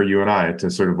been for you and I to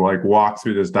sort of like walk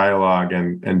through this dialogue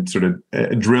and sort of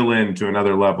drill into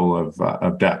another level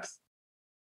of depth.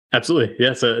 Absolutely.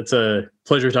 Yeah, it's a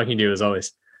pleasure talking to you as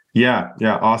always. Yeah.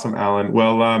 Awesome, Alan.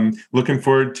 Well, looking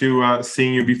forward to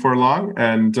seeing you before long.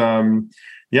 And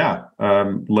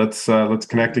let's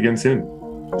connect again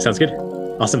soon. Sounds good.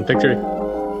 Awesome. Thanks, Terry.